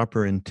the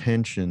proper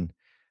intention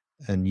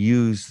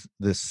use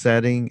the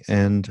setting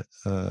and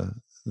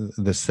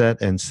the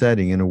set and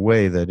setting in a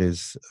way that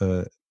is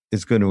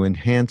going to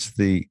enhance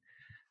the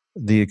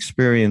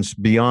experience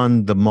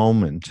beyond the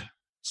moment,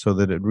 so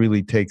that it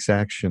really takes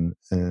action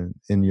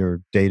in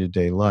your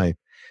day-to-day life.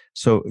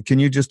 So can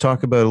you just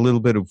talk about a little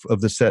bit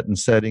of the set and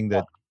setting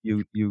that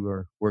you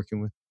are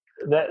working with?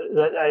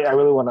 I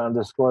really want to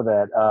underscore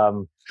that.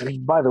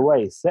 And by the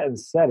way, set and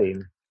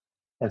setting,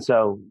 and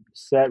so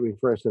set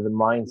refers to the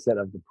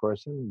mindset of the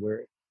person,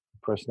 where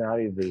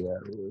personality,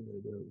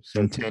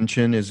 so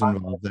Intention is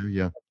involved there,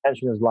 yeah.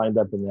 attention is lined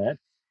up in that,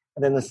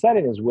 and then the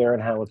setting is where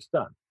and how it's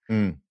done.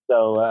 Mm.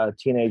 So a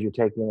teenager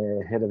taking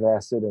a hit of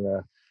acid in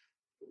a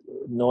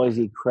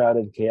noisy,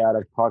 crowded,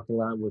 chaotic parking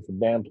lot with a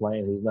band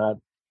playing who's not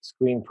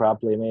screened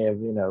properly, may have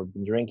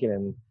been drinking,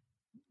 and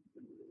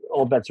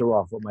all bets are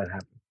off. What might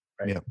happen,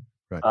 right? Yeah,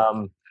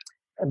 right.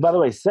 And by the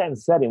way, set and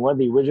setting, one of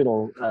the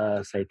original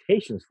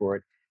citations for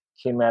it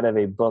came out of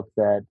a book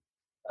that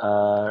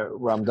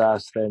Ram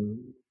Dass,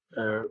 then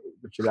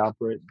Richard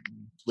Alpert,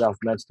 Ralph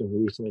Metzner,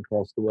 who recently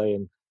passed away,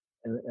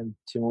 and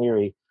Tim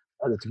Leary,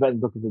 the Tibetan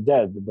Book of the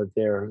Dead, but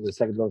the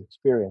Second Book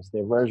Experience,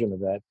 their version of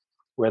that,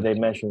 where they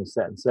mention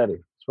set and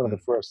setting. It's one of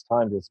the first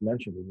times it's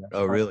mentioned in that.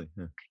 Oh, really?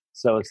 Yeah.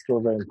 So it's still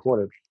very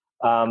important.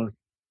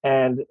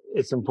 And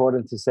it's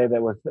important to say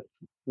that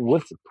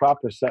with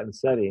proper set and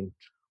setting,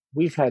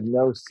 we've had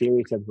no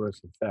serious adverse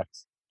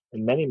effects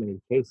in many, many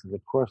cases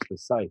across the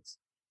sites.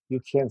 You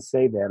can't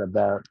say that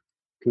about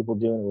people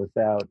doing it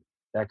without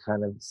that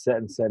kind of set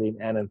and setting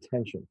and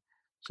intention.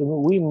 So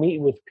we meet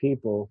with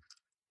people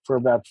for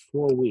about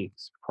 4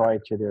 weeks prior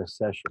to their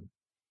session.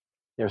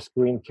 They're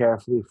screened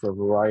carefully for a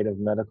variety of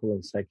medical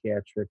and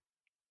psychiatric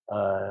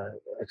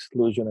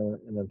exclusion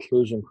and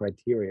inclusion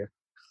criteria.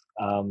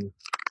 And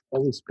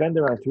we spend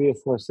around 3 or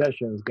 4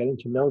 sessions getting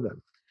to know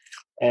them.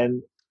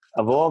 And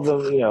of all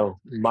the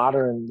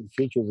modern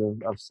features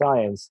of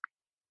science,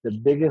 the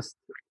biggest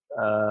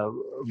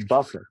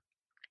buffer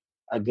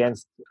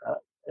against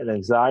an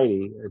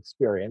anxiety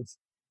experience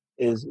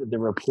is the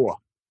rapport.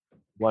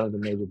 One of the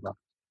major buffers.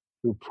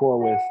 Rapport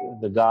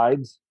with the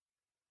guides,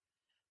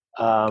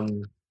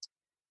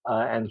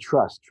 and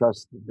trust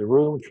the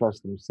room,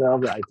 trust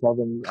themselves. I tell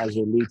them as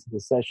they lead to the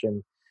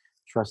session,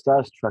 trust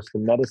us, trust the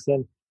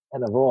medicine,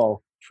 and of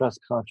all, trust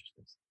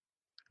consciousness.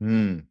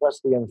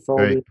 Trust the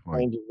unfolding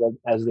changes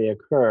as they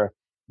occur.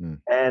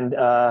 And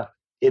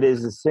it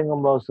is the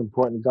single most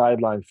important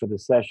guideline for the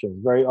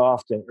session. Very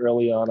often,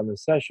 early on in the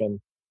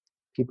session,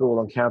 people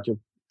will encounter,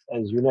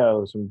 as you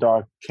know,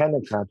 dark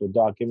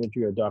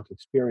imagery or dark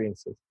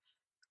experiences.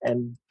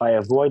 And by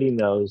avoiding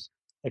those,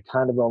 it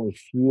kind of only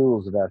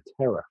fuels that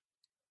terror.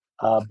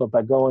 But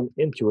by going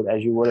into it,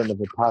 as you would in a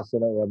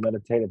vipassana or a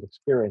meditative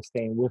experience,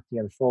 staying with the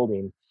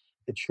unfolding,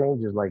 it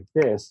changes like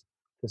this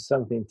to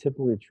something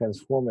typically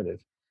transformative.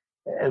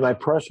 In my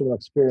personal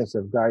experience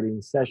of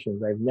guiding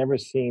sessions, I've never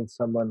seen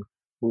someone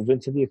move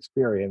into the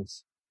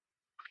experience,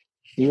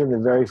 even in the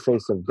very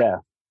face of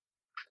death,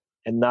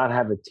 and not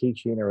have a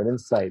teaching or an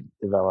insight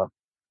develop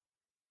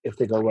if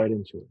they go right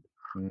into it.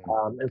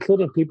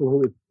 Including people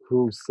who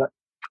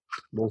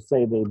will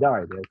say they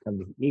died. They come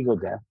to ego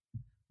death.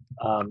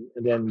 And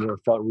then you're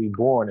felt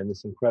reborn in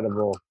this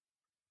incredible,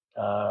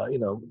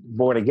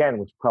 born again,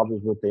 which probably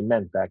is what they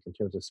meant back in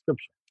terms of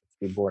scripture,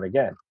 to be born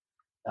again,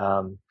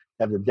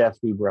 have the death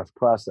rebirth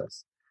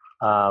process.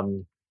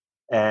 And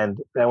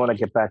I want to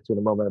get back to in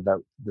a moment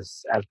about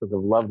this aspect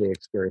of love they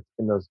experience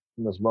in those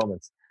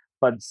moments.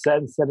 But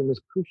setting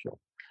is crucial.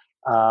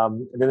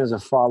 And then there's a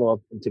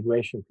follow-up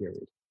integration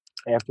period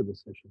after the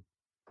session.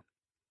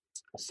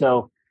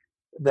 So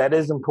that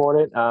is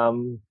important.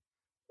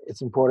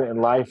 It's important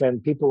in life,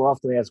 and people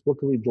often ask, what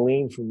can we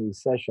glean from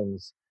these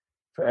sessions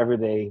for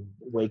everyday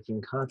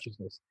waking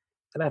consciousness?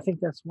 And I think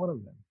that's one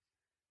of them.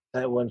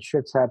 That when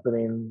shit's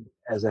happening,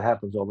 as it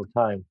happens all the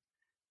time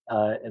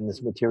in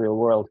this material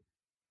world,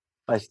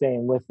 by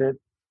staying with it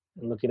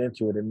and looking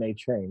into it, it may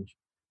change.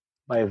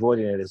 By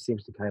avoiding it, it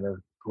seems to kind of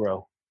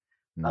grow.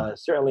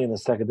 Certainly in the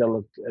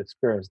psychedelic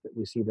experience, that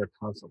we see that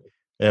constantly.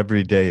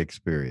 Everyday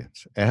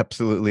experience,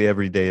 absolutely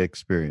everyday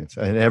experience,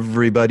 and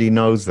everybody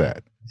knows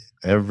that.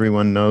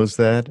 Everyone knows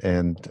that,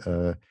 and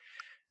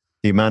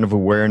the amount of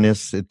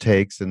awareness it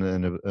takes,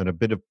 and a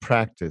bit of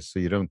practice, so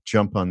you don't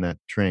jump on that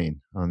train,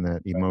 on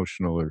that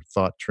emotional or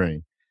thought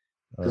train.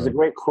 There's a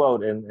great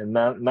quote in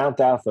Mount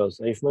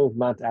Athos. Are you familiar with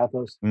Mount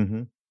Athos?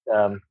 Mm-hmm.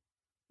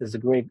 There's a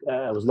great.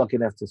 I was lucky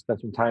enough to spend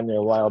some time there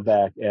a while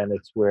back, and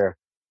it's where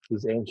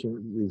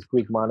these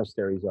Greek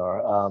monasteries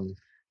are.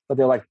 But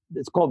they're like,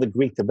 it's called the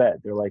Greek Tibet.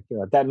 They're like,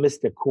 at that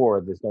mystic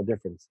core, there's no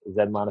difference.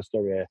 Zen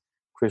monastery,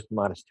 Christian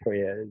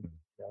monastery.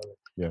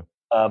 Yeah.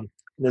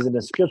 There's an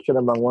inscription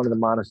among one of the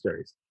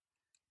monasteries,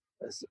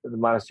 the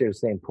monastery of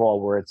St.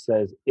 Paul, where it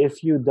says,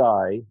 if you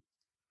die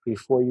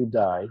before you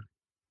die,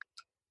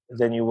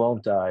 then you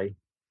won't die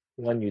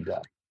when you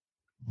die.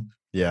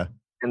 Yeah.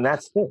 And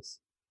that's this.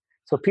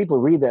 So people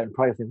read that and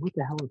probably think, what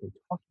the hell are they talking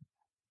about?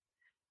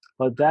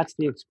 But that's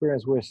the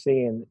experience we're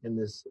seeing in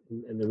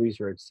the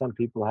research. Some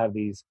people have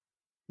these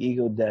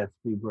ego death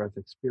rebirth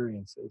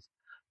experiences.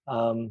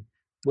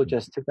 which,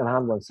 as Thich Nhat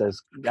Hanh once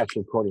says,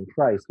 actually quoting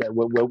Christ, that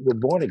we're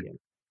born again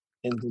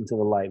into the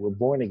light. We're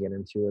born again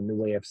into a new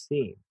way of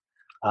seeing.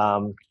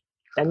 And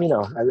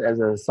as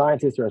a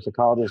scientist or a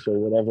psychologist or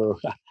whatever,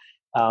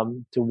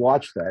 to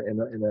watch that in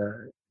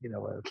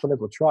a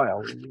clinical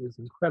trial is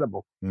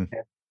incredible. Mm.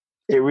 And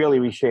it really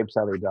reshapes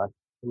how they die.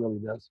 It really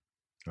does.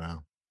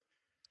 Wow,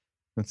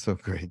 that's so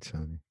great,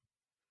 Tony.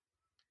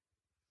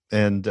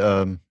 And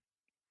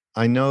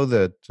I know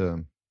that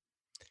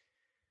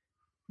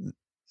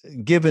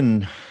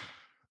given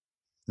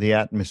the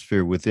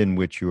atmosphere within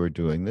which you are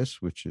doing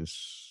this, which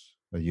is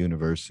a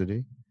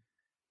university,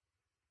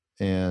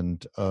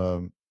 and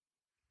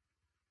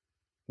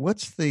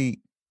what's the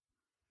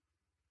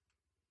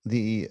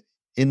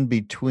in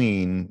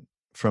between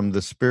from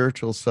the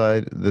spiritual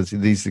side,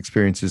 these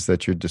experiences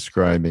that you're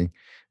describing,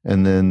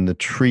 and then the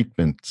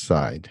treatment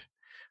side,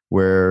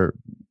 where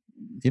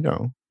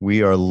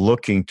we are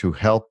looking to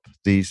help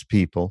these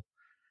people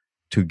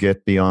to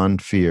get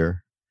beyond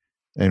fear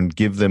and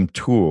give them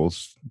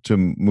tools to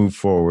move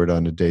forward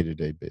on a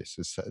day-to-day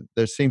basis.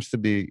 There seems to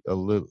be a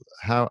little,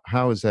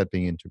 how is that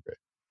being integrated?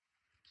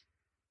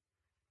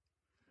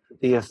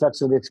 The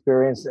effects of the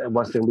experience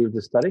once they leave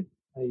the study?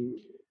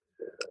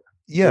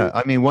 Yeah,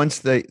 I mean, once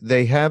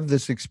they have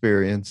this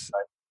experience,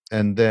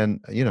 and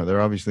then,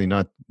 they're obviously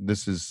not,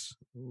 this is,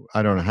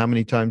 I don't know, how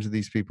many times do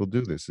these people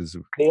do this?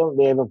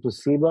 They have a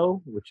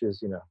placebo, which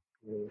is,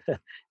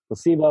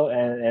 placebo,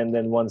 and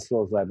then one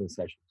psilocybin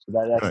session. So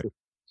that's right.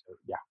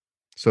 Yeah.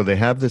 So they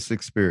have this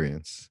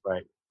experience.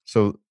 Right.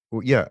 So,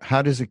 yeah,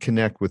 how does it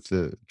connect with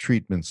the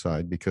treatment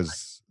side?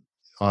 Because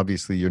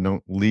obviously you're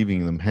not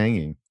leaving them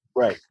hanging.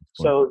 Right.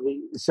 So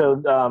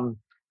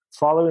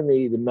following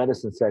the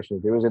medicine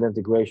sessions, there is an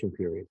integration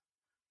period,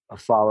 a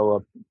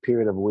follow-up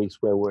period of weeks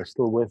where we're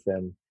still with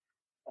them,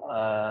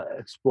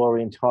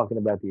 exploring, talking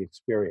about the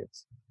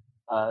experience.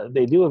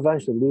 They do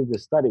eventually leave the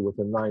study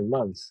within 9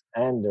 months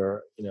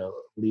or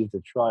leave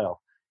the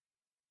trial.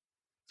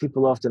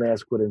 People often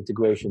ask what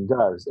integration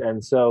does.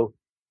 And so,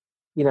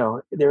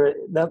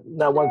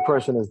 not one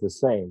person is the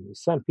same.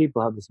 Some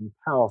people have this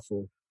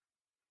powerful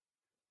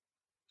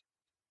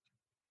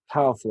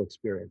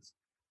experience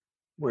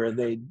where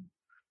they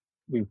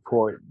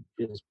report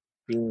just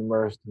being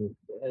immersed in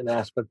an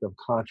aspect of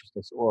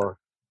consciousness or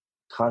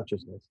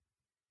consciousness.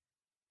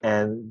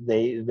 And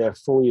they're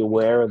fully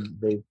aware, and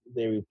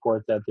they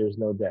report that there's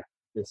no death.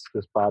 This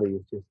body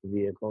is just a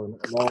vehicle and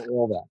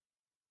all that.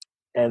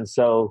 And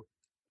so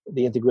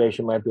the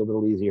integration might be a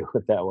little easier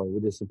with that one.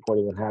 We're just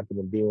supporting what happened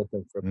and being with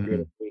them for a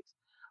period of weeks.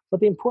 But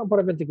the important part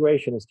of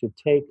integration is to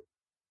take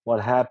what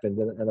happened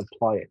and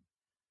apply it.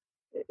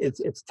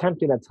 It's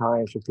tempting at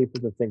times for people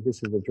to think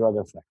this is a drug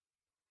effect.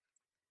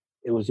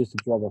 It was just a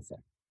drug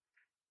effect.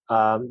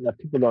 Now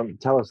people don't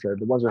tell us that.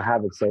 The ones who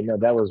have it say, no,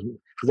 there's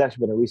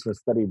actually been a recent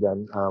study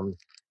done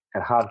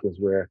at Hopkins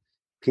where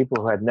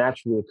people who had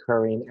naturally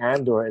occurring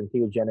and or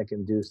entheogenic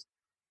induced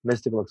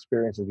mystical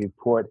experiences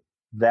report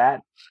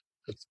that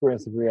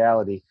experience of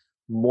reality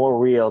more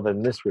real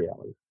than this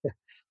reality.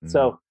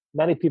 So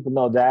many people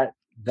know that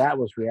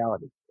was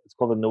reality. It's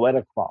called the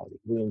noetic quality.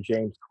 William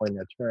James coined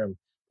that term.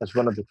 That's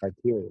one of the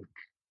criteria.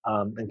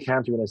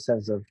 Encountering a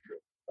sense of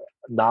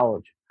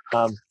knowledge.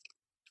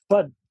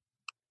 But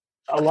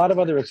a lot of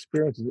other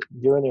experiences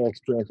during their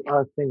experience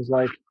are things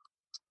like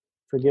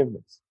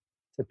forgiveness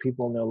to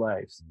people in their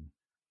lives,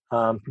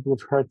 people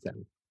who've hurt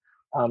them,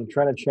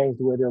 trying to change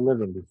the way they're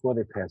living before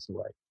they pass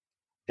away.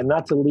 And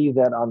not to leave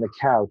that on the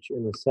couch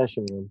in the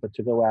session room, but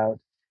to go out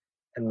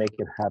and make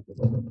it happen.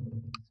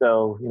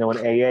 So, in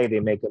AA, they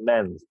make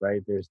amends,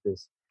 right? There's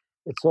this,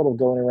 it's sort of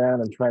going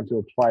around and trying to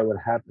apply what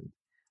happened,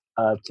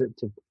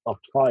 to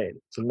apply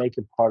it, to make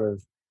it part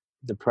of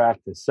the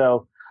practice.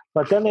 So,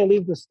 but then they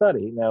leave the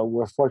study. Now,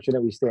 we're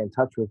fortunate we stay in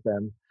touch with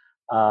them,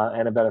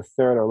 and about a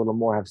third or a little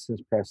more have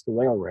since passed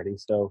away already.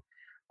 So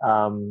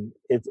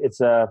it's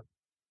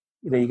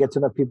you get to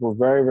know people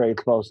very, very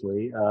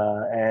closely,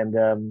 and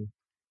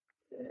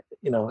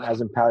as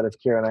in palliative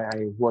care, and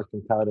I worked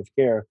in palliative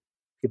care,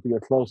 people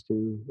you're close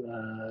to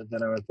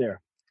that aren't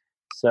there.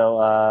 So,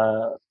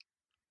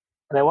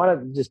 and I want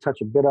to just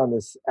touch a bit on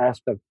this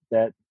aspect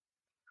that,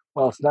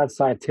 well, it's not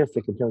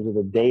scientific in terms of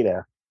the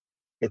data.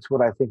 It's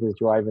what I think is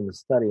driving the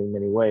study in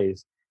many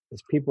ways.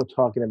 It's people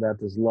talking about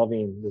this love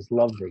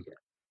they get.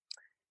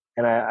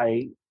 And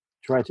I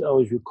try to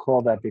always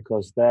recall that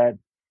because that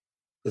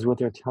is what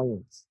they're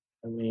telling us.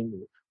 I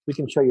mean, we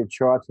can show you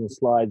charts and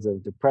slides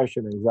of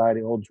depression,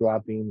 anxiety, all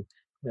dropping,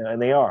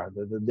 and they are.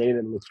 The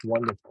data looks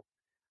wonderful.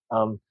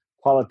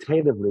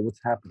 Qualitatively,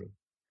 what's happening?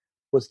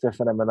 What's the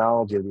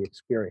phenomenology of the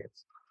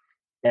experience?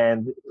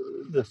 And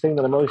the thing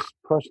that I'm most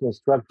personally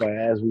struck by,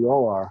 as we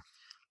all are,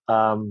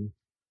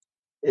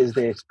 is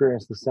they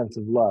experience the sense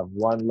of love.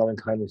 One, loving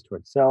kindness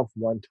towards self,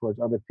 one towards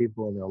other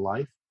people in their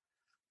life,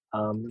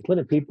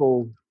 including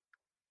people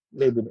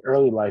maybe in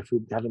early life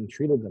who haven't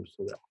treated them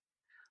so well.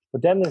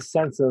 But then this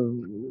sense of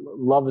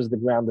love is the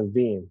ground of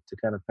being,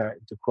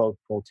 to quote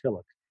Paul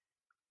Tillich.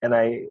 And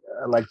I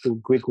like the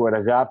Greek word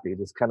agape,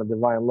 this kind of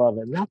divine love,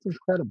 and that's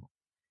incredible.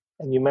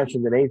 And you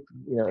mentioned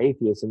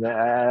atheist, and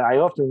I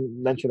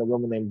often mention a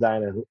woman named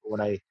Dinah when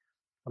I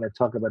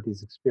talk about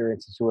these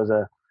experiences, who was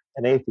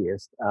an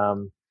atheist.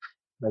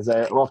 As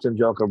I often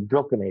joke, a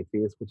broken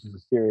atheist, which is a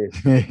serious,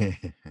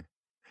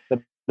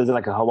 that isn't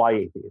like a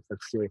Hawaii atheist.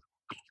 That's serious.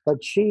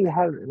 But she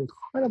had an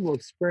incredible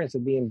experience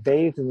of being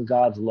bathed in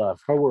God's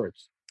love. Her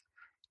words,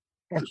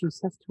 and she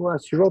says to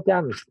us, she wrote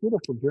down in this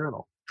beautiful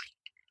journal,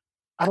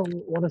 "I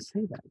don't want to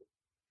say that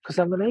because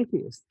I'm an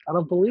atheist. I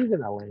don't believe in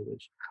that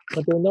language.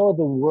 But there are no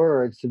other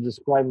words to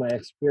describe my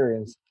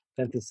experience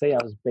than to say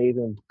I was bathed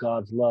in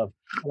God's love."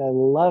 And I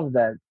love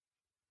that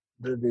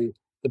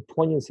the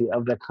poignancy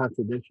of that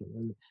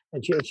contradiction.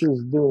 And she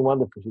was doing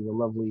wonderful. She's a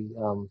lovely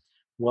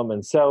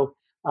woman. So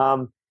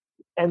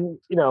and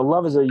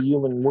love is a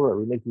human word.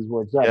 We make these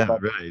words up, Yeah,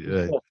 but right.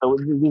 so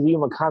these are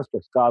human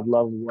constructs. God,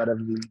 love, whatever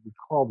we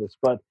call this.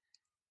 But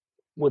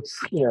what's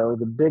the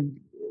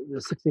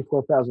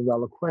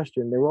 $64,000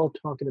 question? They're all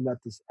talking about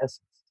this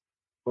essence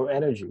or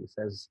energies,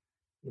 as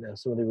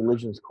some of the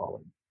religions call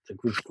it. The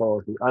Greeks call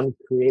it the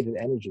uncreated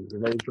energies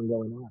of everything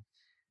going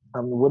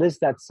on. What is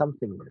that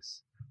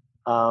somethingness?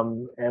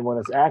 And when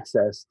it's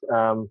accessed,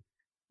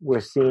 we're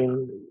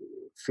seeing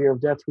fear of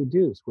death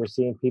reduced. We're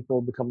seeing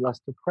people become less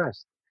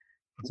depressed.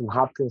 In some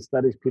Hopkins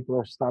studies, people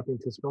are stopping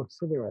to smoke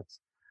cigarettes.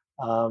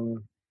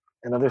 And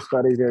other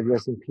studies, they're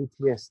addressing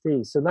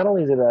PTSD. So not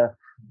only is it a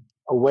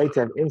way to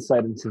have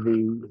insight into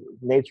the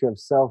nature of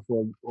self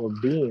or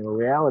being or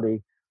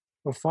reality,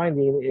 we're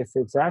finding if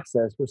it's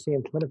accessed, we're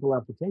seeing clinical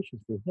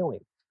applications for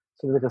healing.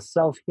 So there's like a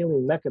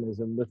self-healing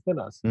mechanism within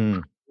us.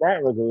 Mm,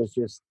 That regard is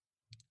just,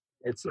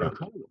 it's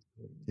incredible.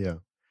 yeah.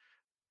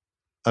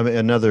 I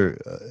mean,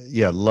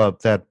 love.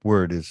 That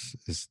word is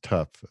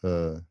tough.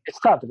 It's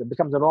tough. It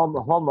becomes an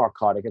hallmark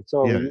card. It's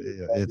so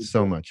Yeah, it's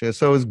so much.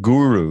 So is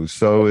guru.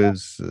 So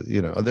is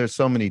There's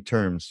so many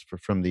terms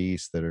from the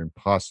East that are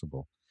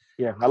impossible.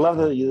 Yeah, I love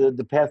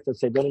the path that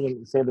say don't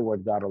even say the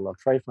word God or love.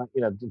 Try find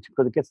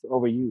because it gets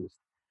overused.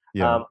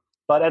 Yeah,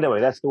 But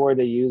anyway, that's the word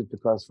they use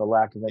because for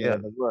lack of any yeah.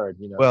 other word,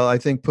 Well, I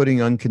think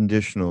putting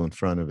unconditional in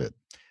front of it,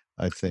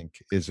 I think,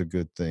 is a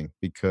good thing,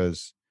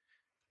 because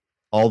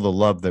all the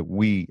love that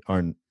we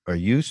are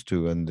used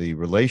to, and the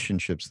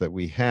relationships that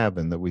we have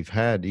and that we've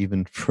had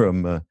even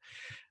from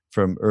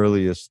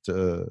earliest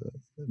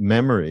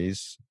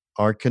memories,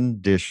 are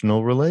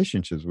conditional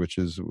relationships, which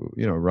is,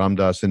 Ram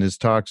Dass in his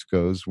talks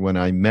goes, when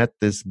I met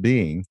this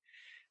being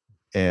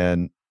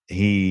and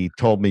he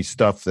told me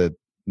stuff that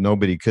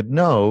nobody could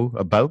know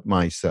about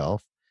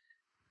myself,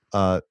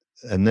 and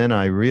then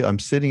I'm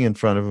sitting in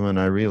front of him and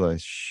I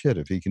realize, shit,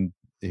 if he can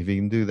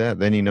do that,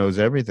 then he knows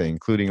everything,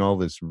 including all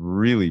this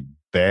really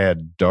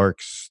bad,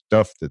 dark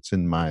stuff that's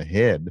in my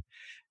head.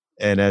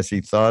 And as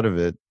he thought of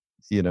it,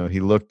 he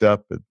looked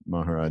up at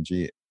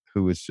Maharaji,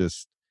 who was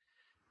just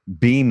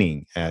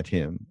beaming at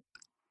him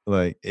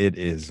like, it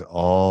is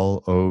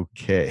all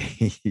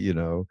okay,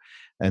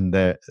 and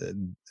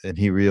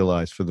he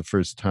realized for the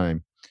first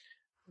time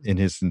in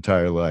his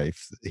entire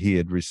life he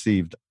had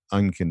received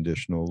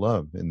unconditional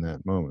love in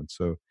that moment.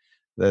 So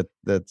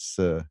that's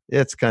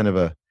it's kind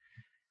of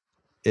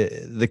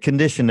the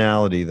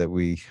conditionality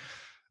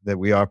that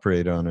we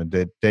operate on a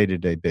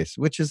day-to-day basis,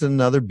 which is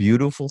another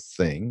beautiful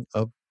thing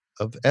of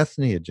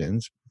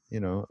entheogens,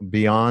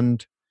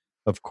 beyond,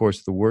 of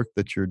course, the work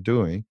that you're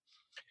doing,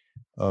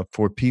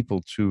 for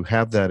people to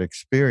have that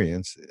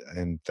experience,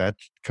 and that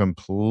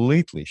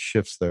completely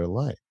shifts their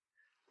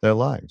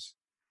lives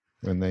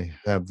when they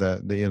have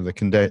that,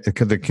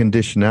 the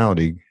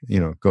conditionality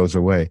goes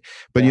away.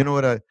 But you know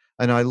what,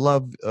 I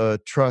love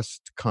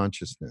trust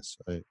consciousness.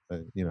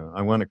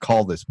 I want to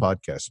call this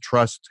podcast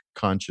Trust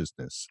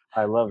Consciousness.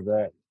 I love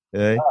that.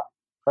 Eh?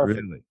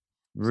 Perfect.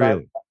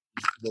 Really.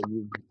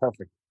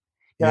 Perfect.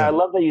 Yeah, I Yeah.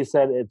 love that you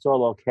said it's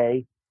all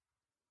okay.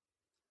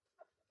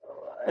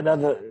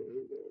 Another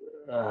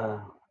uh,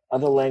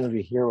 other language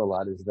we hear a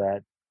lot is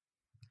that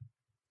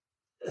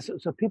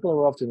so people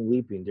are often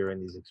weeping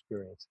during these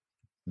experiences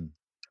Hmm.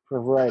 for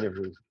a variety of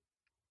reasons,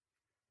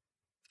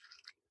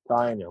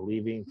 dying or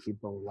leaving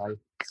people in life.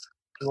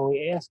 And when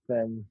we ask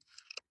them,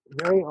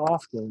 very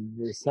often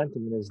the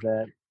sentiment is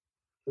that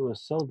it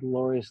was so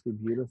gloriously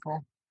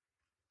beautiful,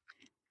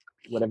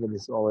 whatever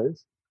this all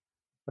is,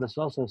 but it's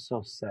also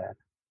so sad.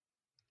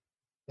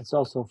 It's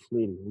also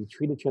fleeting. We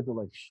treat each other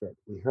like shit.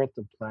 We hurt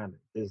the planet.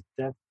 There's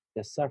death.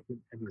 There's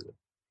suffering everywhere.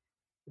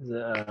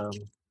 There's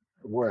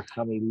a word,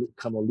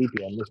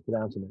 kamalipia, I'm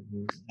mispronouncing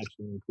it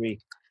actually in Greek.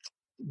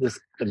 This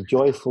a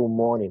joyful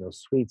mourning or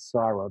sweet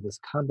sorrow, this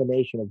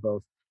combination of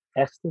both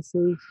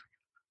ecstasy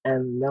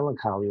and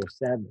melancholy or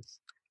sadness,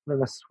 but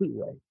in a sweet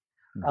way.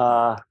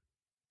 Hmm.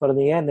 But in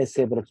the end, they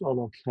say, but it's all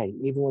okay,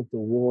 even with the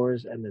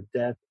wars and the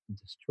death and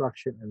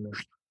destruction and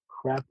the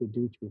crap we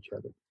do to each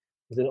other.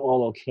 Is it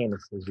all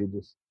okayness, as you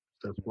just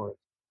those words?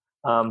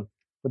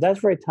 But that's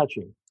very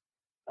touching,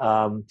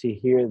 to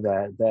hear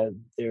that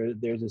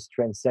there's this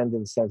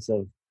transcendent sense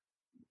of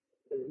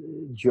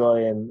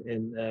joy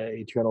and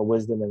eternal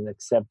wisdom and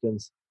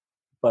acceptance,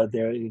 but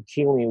they're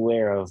keenly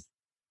aware of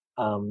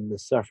the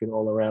suffering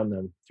all around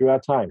them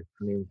throughout time.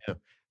 I mean, Yeah.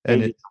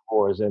 And ages of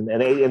wars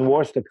and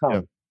wars to come.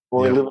 yeah,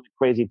 Well, we yeah, live in a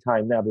crazy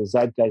time now. The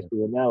zeitgeist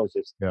we're in now is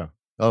just, yeah.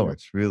 Oh,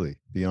 it's really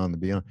beyond the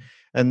beyond.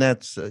 And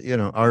that's,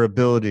 our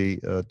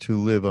ability to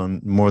live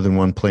on more than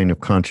one plane of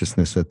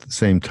consciousness at the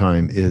same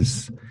time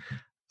is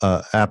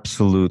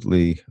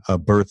absolutely a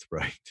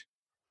birthright.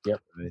 yep.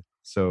 Right?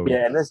 So,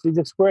 Yeah, and these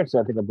experiences,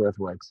 I think, are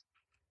birthrights.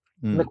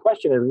 And the mm,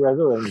 question is,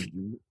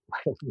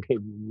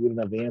 maybe we don't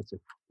have the answer.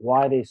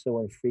 Why are they so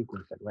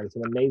infrequent? Right? It's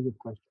an amazing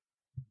question.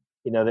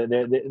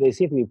 They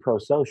seem to be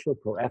pro-social,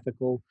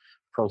 pro-ethical,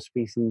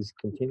 pro-species,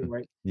 continue,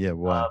 right? yeah,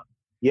 why?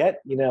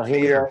 Yet, here we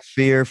Fear, are,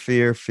 fear,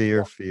 fear, fear,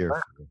 yeah, fear,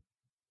 right.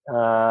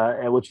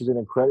 fear. And which is an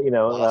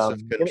incredible, Loss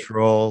of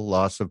control,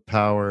 loss of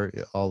power,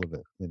 all of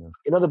it,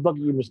 the book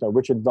you must know,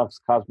 Richard Buck's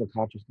Cosmic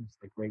Consciousness,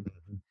 the great.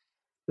 Mhm.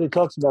 He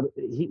talks about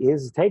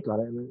his take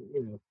on it,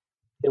 and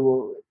it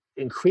will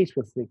increase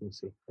with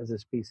frequency as the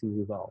species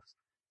evolves.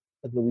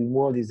 But there'll be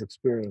more of these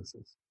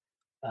experiences,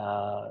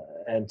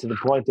 and to the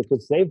point that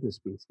could save the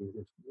species.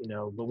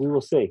 But we will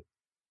see.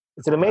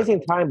 It's an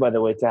amazing time, by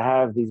the way, to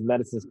have these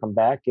medicines come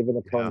back, given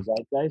the Yeah. current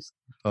zeitgeist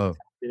Oh,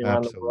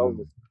 around the world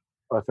with absolutely.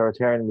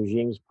 authoritarian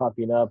regimes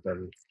popping up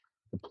and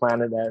the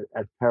planet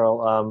at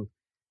peril.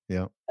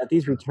 Yeah. At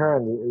these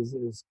return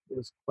is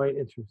quite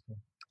interesting.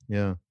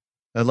 Yeah.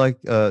 I'd like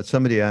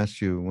somebody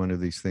asked you one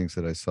of these things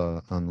that I saw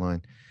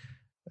online.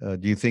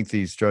 Do you think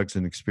these drugs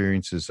and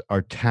experiences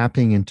are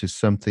tapping into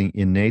something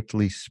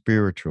innately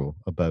spiritual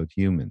about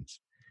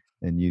humans?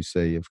 And you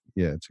say,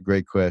 yeah, it's a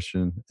great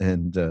question.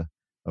 And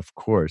of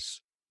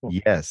course,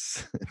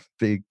 yes,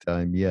 big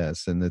time,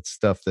 yes. And it's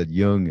stuff that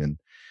Jung and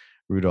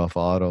Rudolf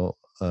Otto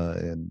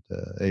and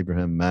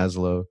Abraham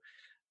Maslow,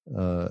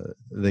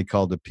 they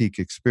call the peak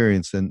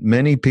experience. And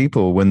many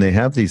people, when they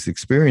have these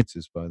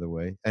experiences, by the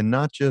way, and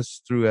not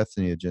just through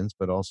entheogens,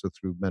 but also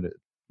through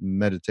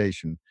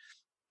meditation,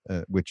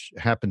 which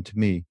happened to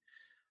me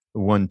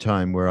one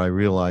time where I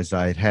realized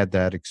I had had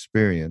that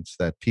experience,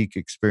 that peak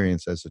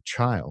experience as a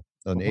child,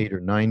 an 8 or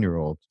 9 year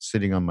old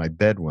sitting on my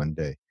bed one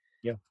day.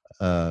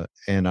 Yeah.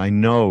 And I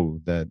know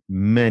that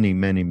many,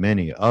 many,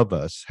 many of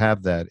us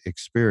have that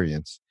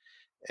experience.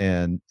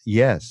 And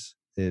yes,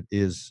 it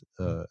is,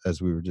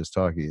 as we were just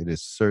talking, it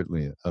is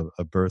certainly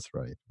a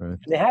birthright, right?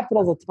 And they happen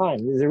all the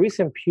time. There's a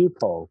recent Pew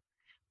poll.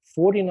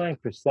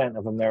 49%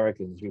 of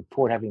Americans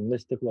report having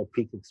mystical or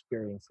peak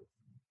experiences.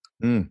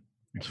 Mm.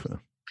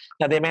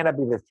 Now, they may not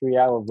be the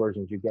 3-hour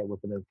versions you get with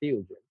an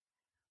entheogen,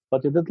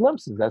 but they're the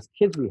glimpses as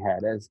kids we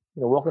had, as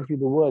walking through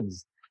the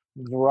woods,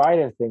 a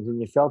variety of things, and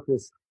you felt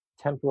this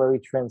temporary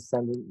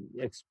transcendent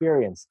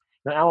experience.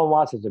 Now, Alan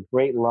Watts has a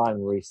great line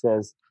where he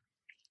says,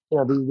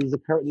 these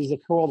occur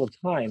all the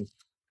time,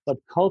 but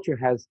culture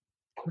has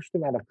pushed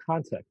them out of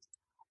context.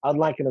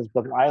 Unlike in his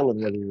book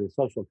Island, where there's a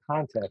social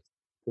context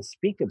to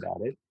speak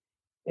about it.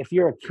 If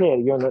you're a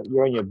kid,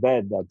 you're in your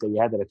bed that day,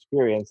 you had that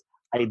experience.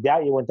 I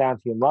doubt you went down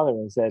to your mother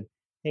and said,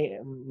 "Hey,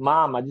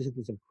 Mom, I just had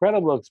this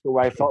incredible experience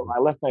where I felt I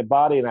left my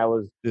body and I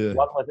was Yeah.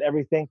 one with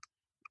everything."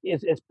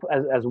 It's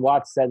as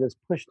Watts said, it's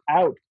pushed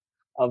out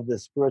of the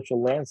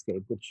spiritual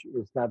landscape, which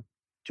is not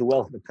too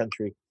well in the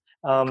country.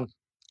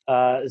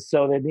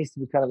 So there needs to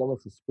be kind of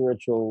almost a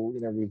spiritual,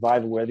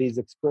 revival where these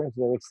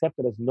experiences are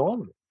accepted as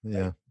normal,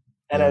 Yeah.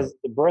 and Yeah. as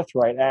the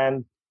birthright.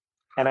 And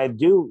I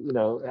do,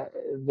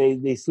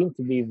 they seem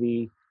to be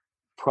the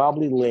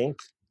probably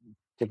linked,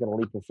 taking a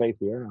leap of faith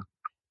here,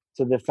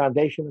 to the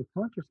foundation of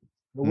consciousness.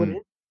 What Mm.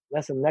 is?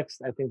 That's the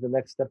next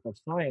step of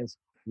science.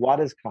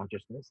 What is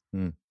consciousness?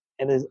 Mm.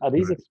 And are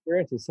these Right.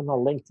 experiences somehow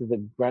linked to the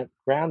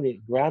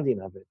grounding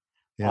of it?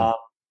 Yeah.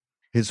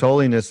 His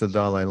Holiness the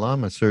Dalai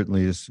Lama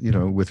certainly is,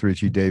 with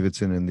Richie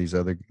Davidson and these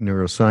other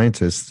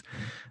neuroscientists,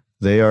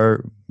 they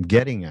are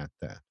getting at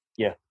that.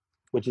 Yeah,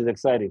 which is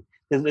exciting.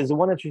 There's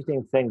one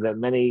interesting thing that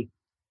many,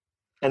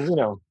 and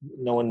no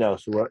one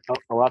knows, so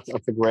a lot's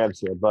up for grabs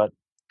here. But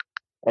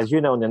as you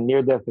know, in the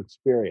near-death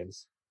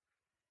experience,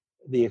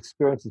 the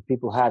experiences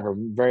people have are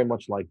very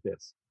much like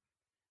this.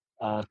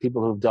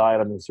 People who've died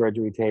on the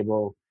surgery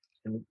table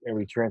and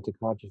returned to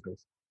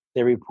consciousness,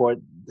 they report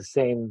the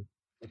same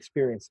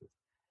experiences.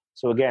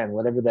 So again,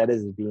 whatever that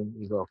is being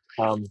evoked.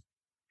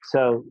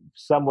 So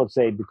some would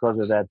say because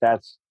of that,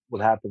 that's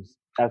what happens.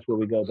 That's where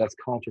we go. That's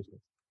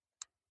consciousness.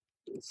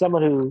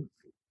 Someone who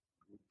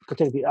could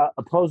take the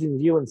opposing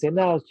view and say,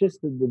 no, it's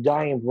just the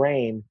dying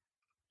brain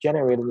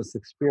generated this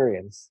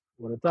experience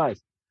when it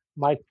dies.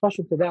 My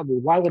question to that would be,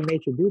 why would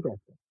nature do that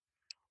then?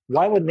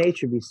 Why would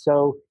nature be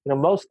so,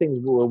 most things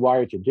we're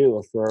wired to do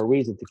are for a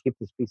reason to keep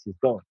the species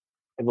going,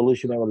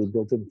 evolutionarily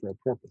built in for a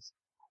purpose.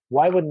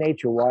 Why would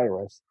nature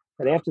wire us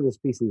that after the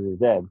species is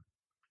dead,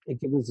 it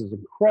gives us this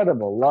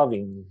incredible,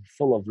 loving,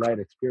 full of light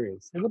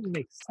experience? It wouldn't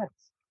make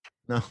sense.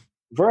 No.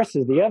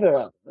 Versus the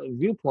other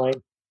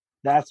viewpoint,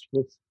 that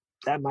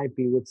might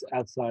be what's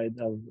outside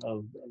of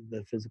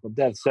the physical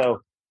death.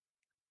 So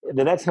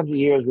the next 100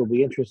 years will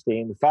be interesting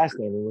and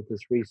fascinating with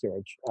this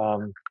research, as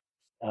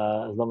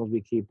long as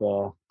we keep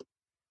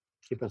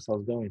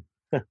ourselves going.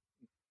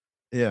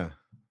 Yeah.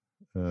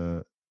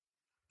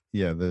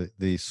 Yeah.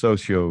 The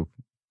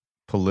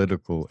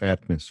socio-political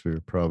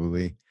atmosphere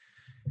probably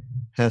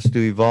has to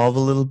evolve a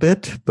little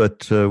bit,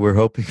 but we're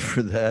hoping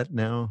for that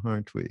now,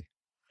 aren't we?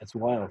 It's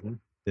wild, huh?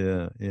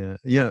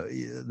 Yeah.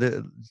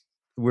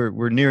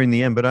 We're nearing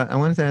the end, but I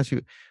wanted to ask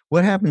you,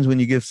 what happens when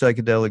you give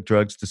psychedelic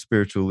drugs to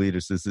spiritual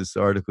leaders? Is this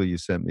article you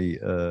sent me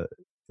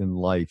in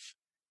Life?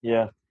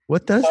 Yeah.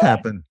 What does So,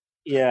 happen?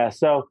 yeah.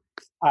 So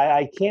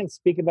I can't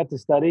speak about the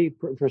study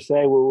per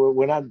se.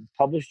 We're not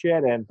published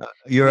yet, and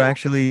You're you know,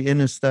 actually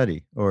in a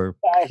study, or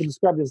I can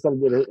describe this study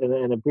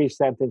in a brief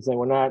sentence, and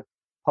we're not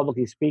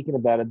publicly speaking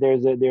about it.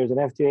 There's an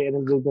FDA,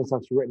 and there's been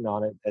some written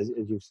on it, as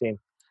you've seen.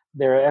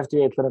 There are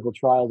FDA clinical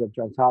trials at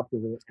Johns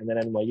Hopkins and then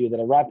NYU that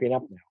are wrapping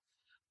up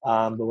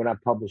now, but we're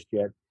not published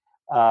yet.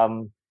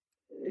 Um,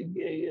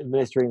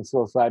 Administering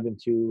psilocybin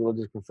to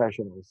religious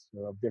professionals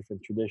of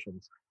different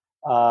traditions.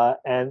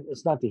 And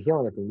it's not to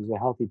heal anything, these are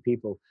healthy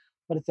people,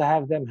 but it's to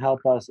have them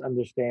help us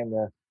understand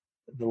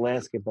the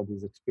landscape of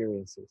these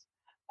experiences.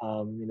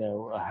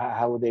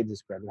 How would they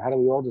describe it? How do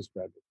we all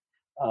describe it?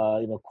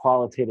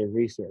 Qualitative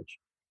research.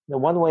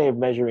 One way of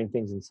measuring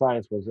things in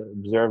science was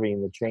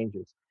observing the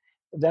changes.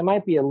 That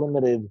might be a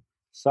limited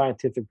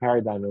scientific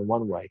paradigm in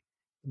one way.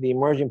 The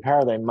emerging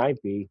paradigm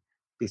might be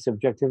the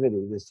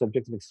subjectivity, the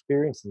subjective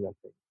experiences of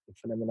things, the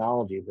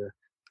phenomenology, the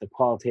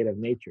qualitative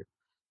nature.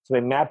 So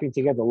by mapping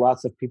together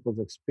lots of people's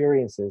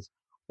experiences,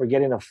 we're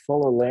getting a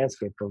fuller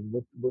landscape of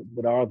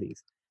what are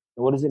these?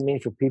 And what does it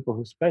mean for people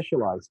who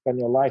specialize, spend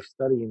their life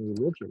studying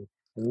religion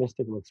and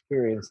mystical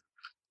experience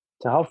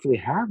to hopefully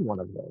have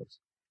one of those?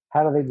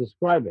 How do they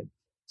describe it?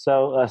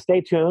 So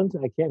stay tuned.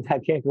 I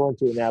can't go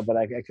into it now, but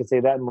I can say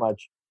that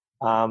much.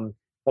 But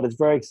it's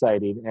very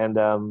exciting, and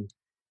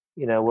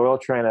we're all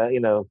trying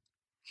to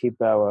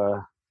keep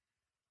our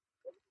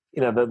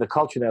the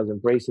culture now is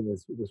embracing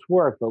this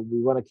work, but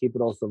we want to keep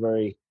it also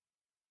very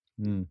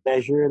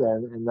measured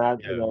and not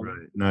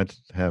right. Not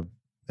have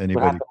what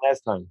anybody. happened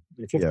last time.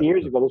 50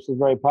 years ago, this was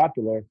very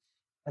popular,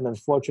 and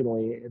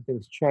unfortunately,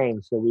 things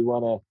changed. So we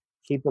want to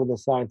keep it in the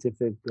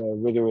scientific,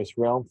 rigorous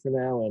realm for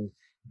now,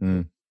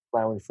 and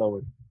plowing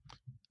forward.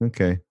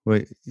 Okay.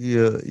 Well,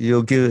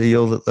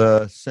 you'll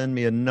send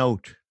me a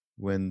note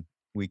when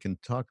we can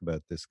talk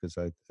about this, because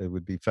it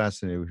would be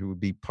fascinating. It would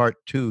be part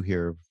 2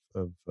 here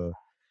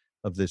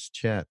of this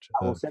chat.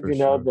 I will send for you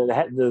sure. note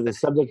that the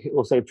subject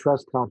will say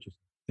trust consciousness.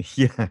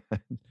 Yeah,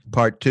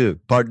 part 2.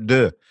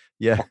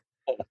 Yeah.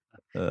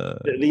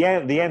 The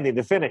end, the ending,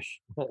 the finish.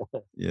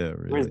 Yeah,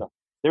 really.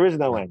 There is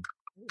no end.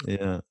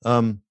 Yeah.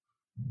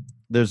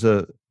 There's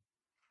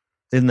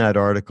in that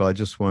article, I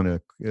just want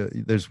to.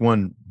 There's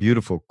one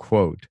beautiful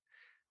quote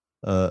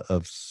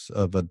of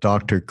a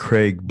Dr.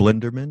 Craig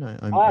Blinderman.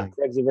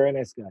 Craig's a very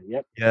nice guy.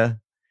 Yep. Yeah.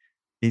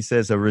 He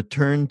says, a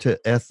return to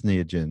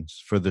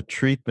entheogens for the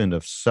treatment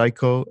of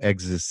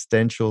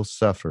psycho-existential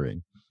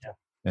suffering. Yeah.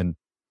 And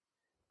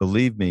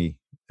believe me,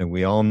 and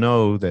we all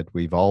know that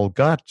we've all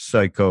got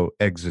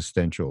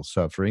psycho-existential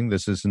suffering.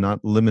 This is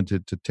not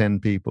limited to 10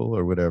 people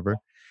or whatever.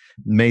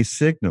 May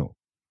signal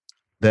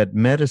that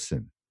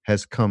medicine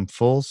has come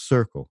full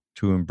circle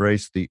to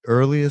embrace the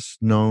earliest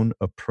known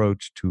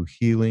approach to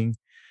healing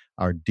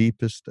our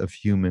deepest of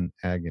human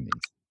agonies.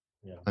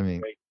 Yeah, I mean,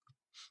 great.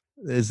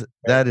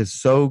 That is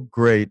so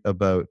great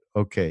about,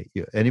 okay,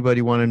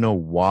 anybody want to know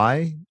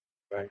why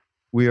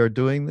we are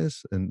doing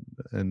this,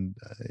 and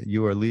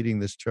you are leading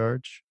this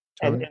charge,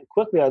 Tony? And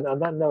quickly on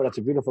that note, that's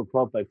a beautiful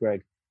quote by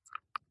Greg.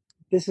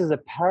 This is a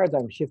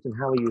paradigm shift in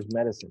how we use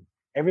medicine.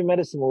 Every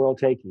medicine we're all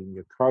taking,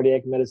 your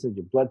cardiac medicine,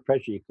 your blood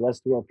pressure, your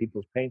cholesterol,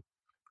 people's pain,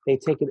 they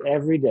take it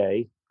every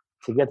day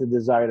to get the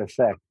desired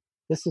effect.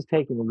 This is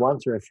taken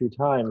once or a few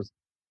times.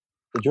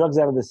 The drug's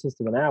out of the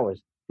system in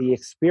hours. The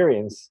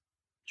experience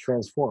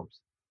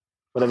transforms.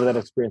 Whatever that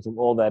experience of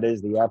all that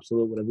is, the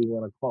absolute, whatever you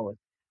want to call it.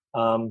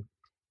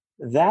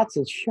 That's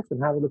a shift in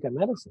how we look at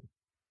medicine.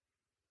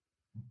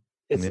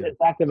 It's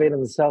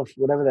activating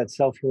whatever that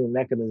self-healing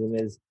mechanism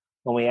is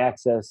when we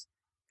access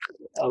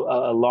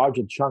a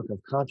larger chunk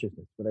of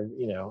consciousness, whatever,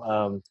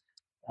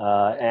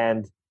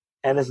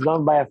 and it's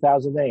known by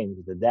 1,000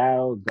 names: the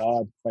Tao,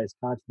 God, Christ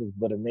consciousness,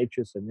 Buddha,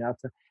 nature,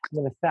 Sunyata. I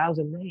mean,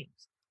 1,000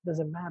 names. It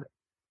doesn't matter.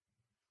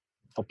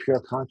 Or pure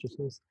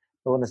consciousness.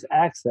 But when it's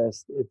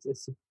accessed,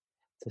 it's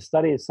to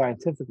study it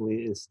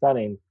scientifically is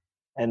stunning,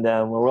 and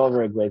we're all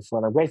very grateful.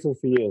 And I'm grateful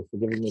for you for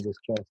giving me this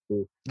chance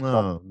to.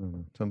 No.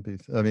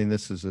 I mean,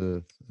 this is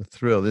a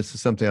thrill. This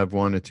is something I've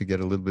wanted to get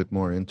a little bit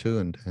more into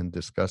and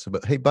discuss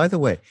about. Hey, by the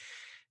way,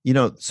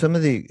 some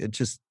of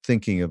just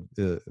thinking of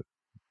the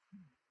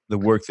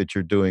work that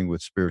you're doing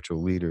with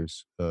spiritual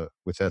leaders,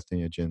 with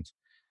entheogens.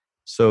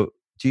 So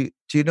do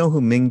you know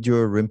who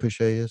Mingyur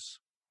Rinpoche is?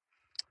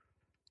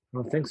 I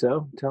don't think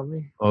so. Tell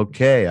me.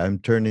 Okay, I'm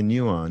turning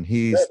you on.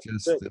 He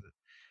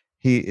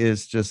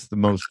is just the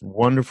most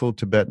wonderful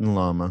Tibetan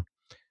Lama.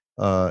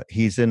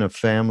 He's in a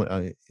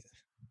family.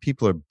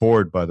 People are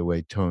bored, by the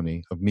way,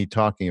 Tony, of me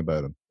talking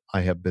about him.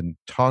 I have been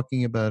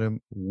talking about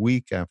him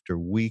week after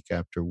week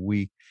after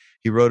week.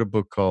 He wrote a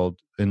book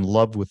called In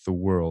Love with the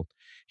World.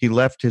 He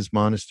left his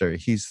monastery.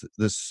 He's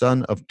the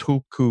son of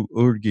Tulku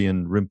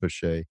Urgyen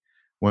Rinpoche,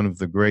 one of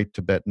the great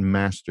Tibetan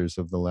masters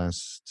of the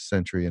last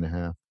century and a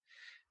half.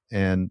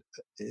 And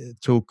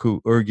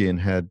Tulku Urgyen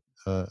had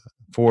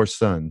 4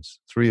 sons,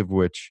 3 of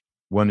which,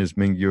 one is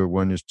Mingyur,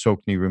 one is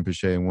Tsoknyi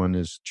Rinpoche, and one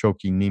is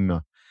Chokyi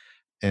Nyima.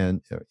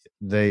 And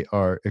they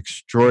are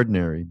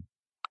extraordinary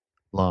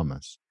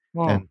lamas.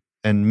 Oh.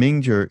 And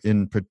Mingyur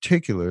in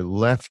particular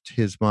left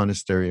his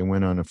monastery and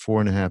went on a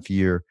 4.5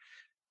 year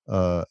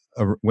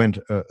went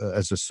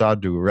as a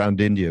sadhu around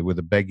India with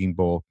a begging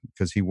bowl,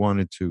 because he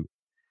wanted to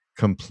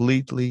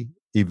completely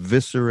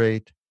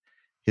eviscerate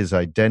his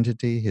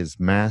identity, his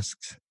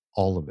masks,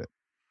 all of it.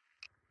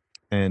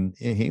 And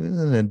he was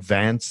an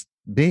advanced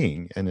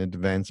being, an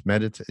advanced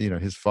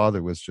meditator. His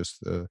father was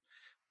just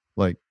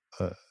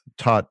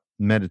taught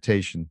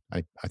meditation,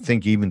 I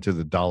think even to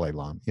the Dalai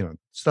Lama,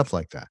 stuff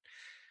like that.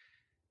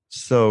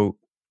 So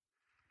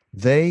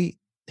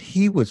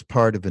he was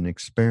part of an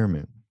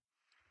experiment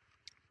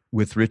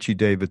with Richie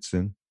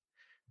Davidson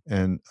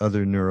and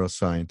other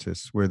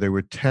neuroscientists where they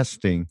were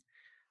testing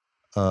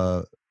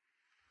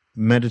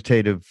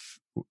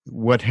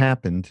what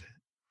happened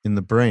in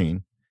the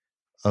brain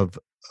of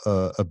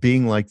a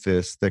being like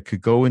this that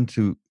could go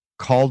into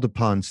called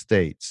upon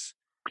states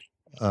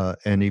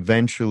and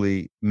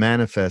eventually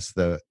manifest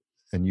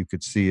and you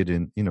could see it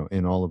in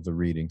all of the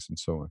readings and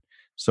so on.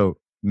 So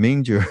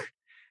Mingyur,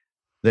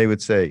 they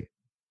would say,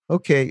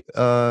 okay,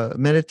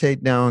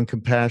 meditate now on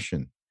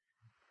compassion.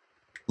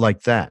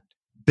 Like that.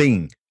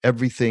 Bing.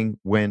 Everything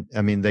went,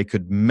 they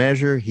could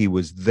measure, he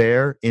was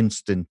there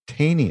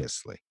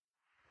instantaneously.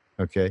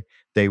 Okay.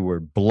 They were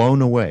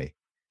blown away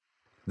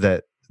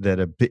that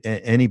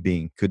any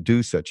being could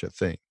do such a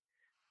thing.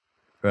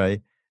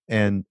 Right.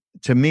 And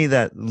to me,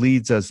 that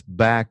leads us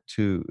back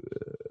to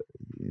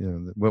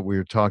what we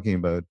were talking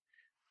about.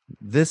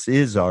 This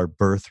is our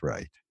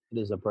birthright. It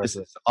is a birthright. This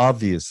is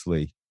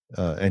obviously,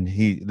 and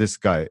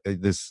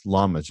this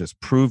Lama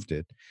just proved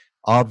it.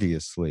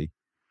 Obviously,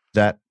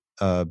 that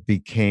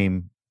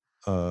became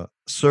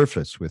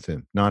surface with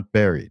him, not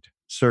buried,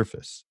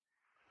 surface.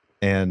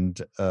 And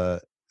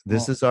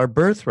this is our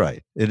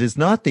birthright. It is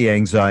not the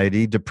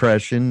anxiety,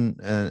 depression,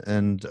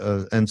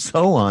 and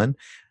so on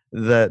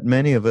that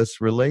many of us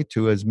relate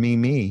to as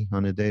me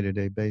on a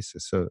day-to-day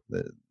basis. So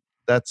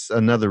that's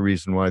another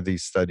reason why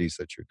these studies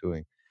that you're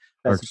doing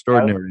are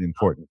extraordinarily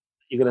important.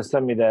 You're gonna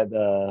send me that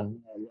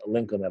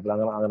link on that, but I'm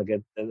gonna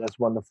get that's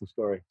a wonderful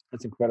story.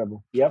 That's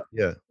incredible. Yep.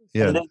 Yeah.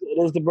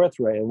 It is the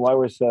birthright, and why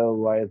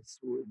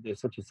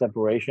there's such a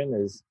separation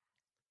is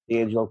the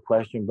age-old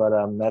question. But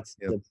that's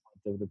the point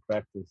of the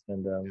practice,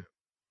 and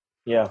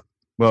yeah.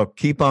 Well,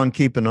 keep on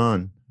keeping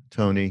on,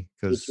 Tony.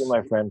 You too,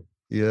 my friend.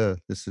 Yeah,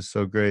 this is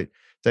so great.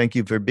 Thank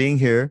you for being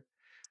here.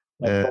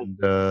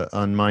 And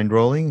on Mind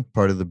Rolling,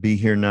 part of the Be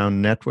Here Now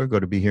Network. Go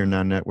to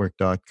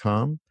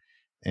BeHereNowNetwork.com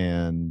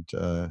and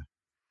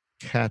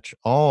catch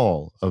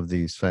all of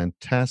these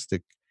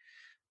fantastic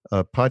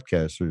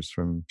podcasters,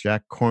 from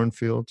Jack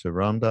Kornfield to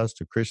Ramdas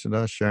to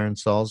Krishnadas, Sharon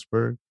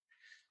Salzberg,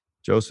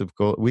 Joseph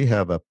Gold. We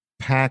have a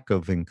pack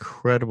of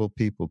incredible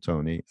people,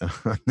 Tony,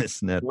 on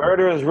this network.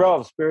 Murderer's Row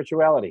of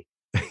spirituality.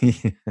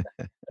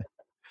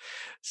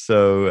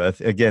 So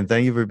again,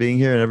 thank you for being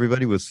here, and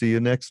everybody, we'll see you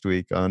next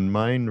week on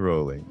Mind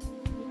Rolling.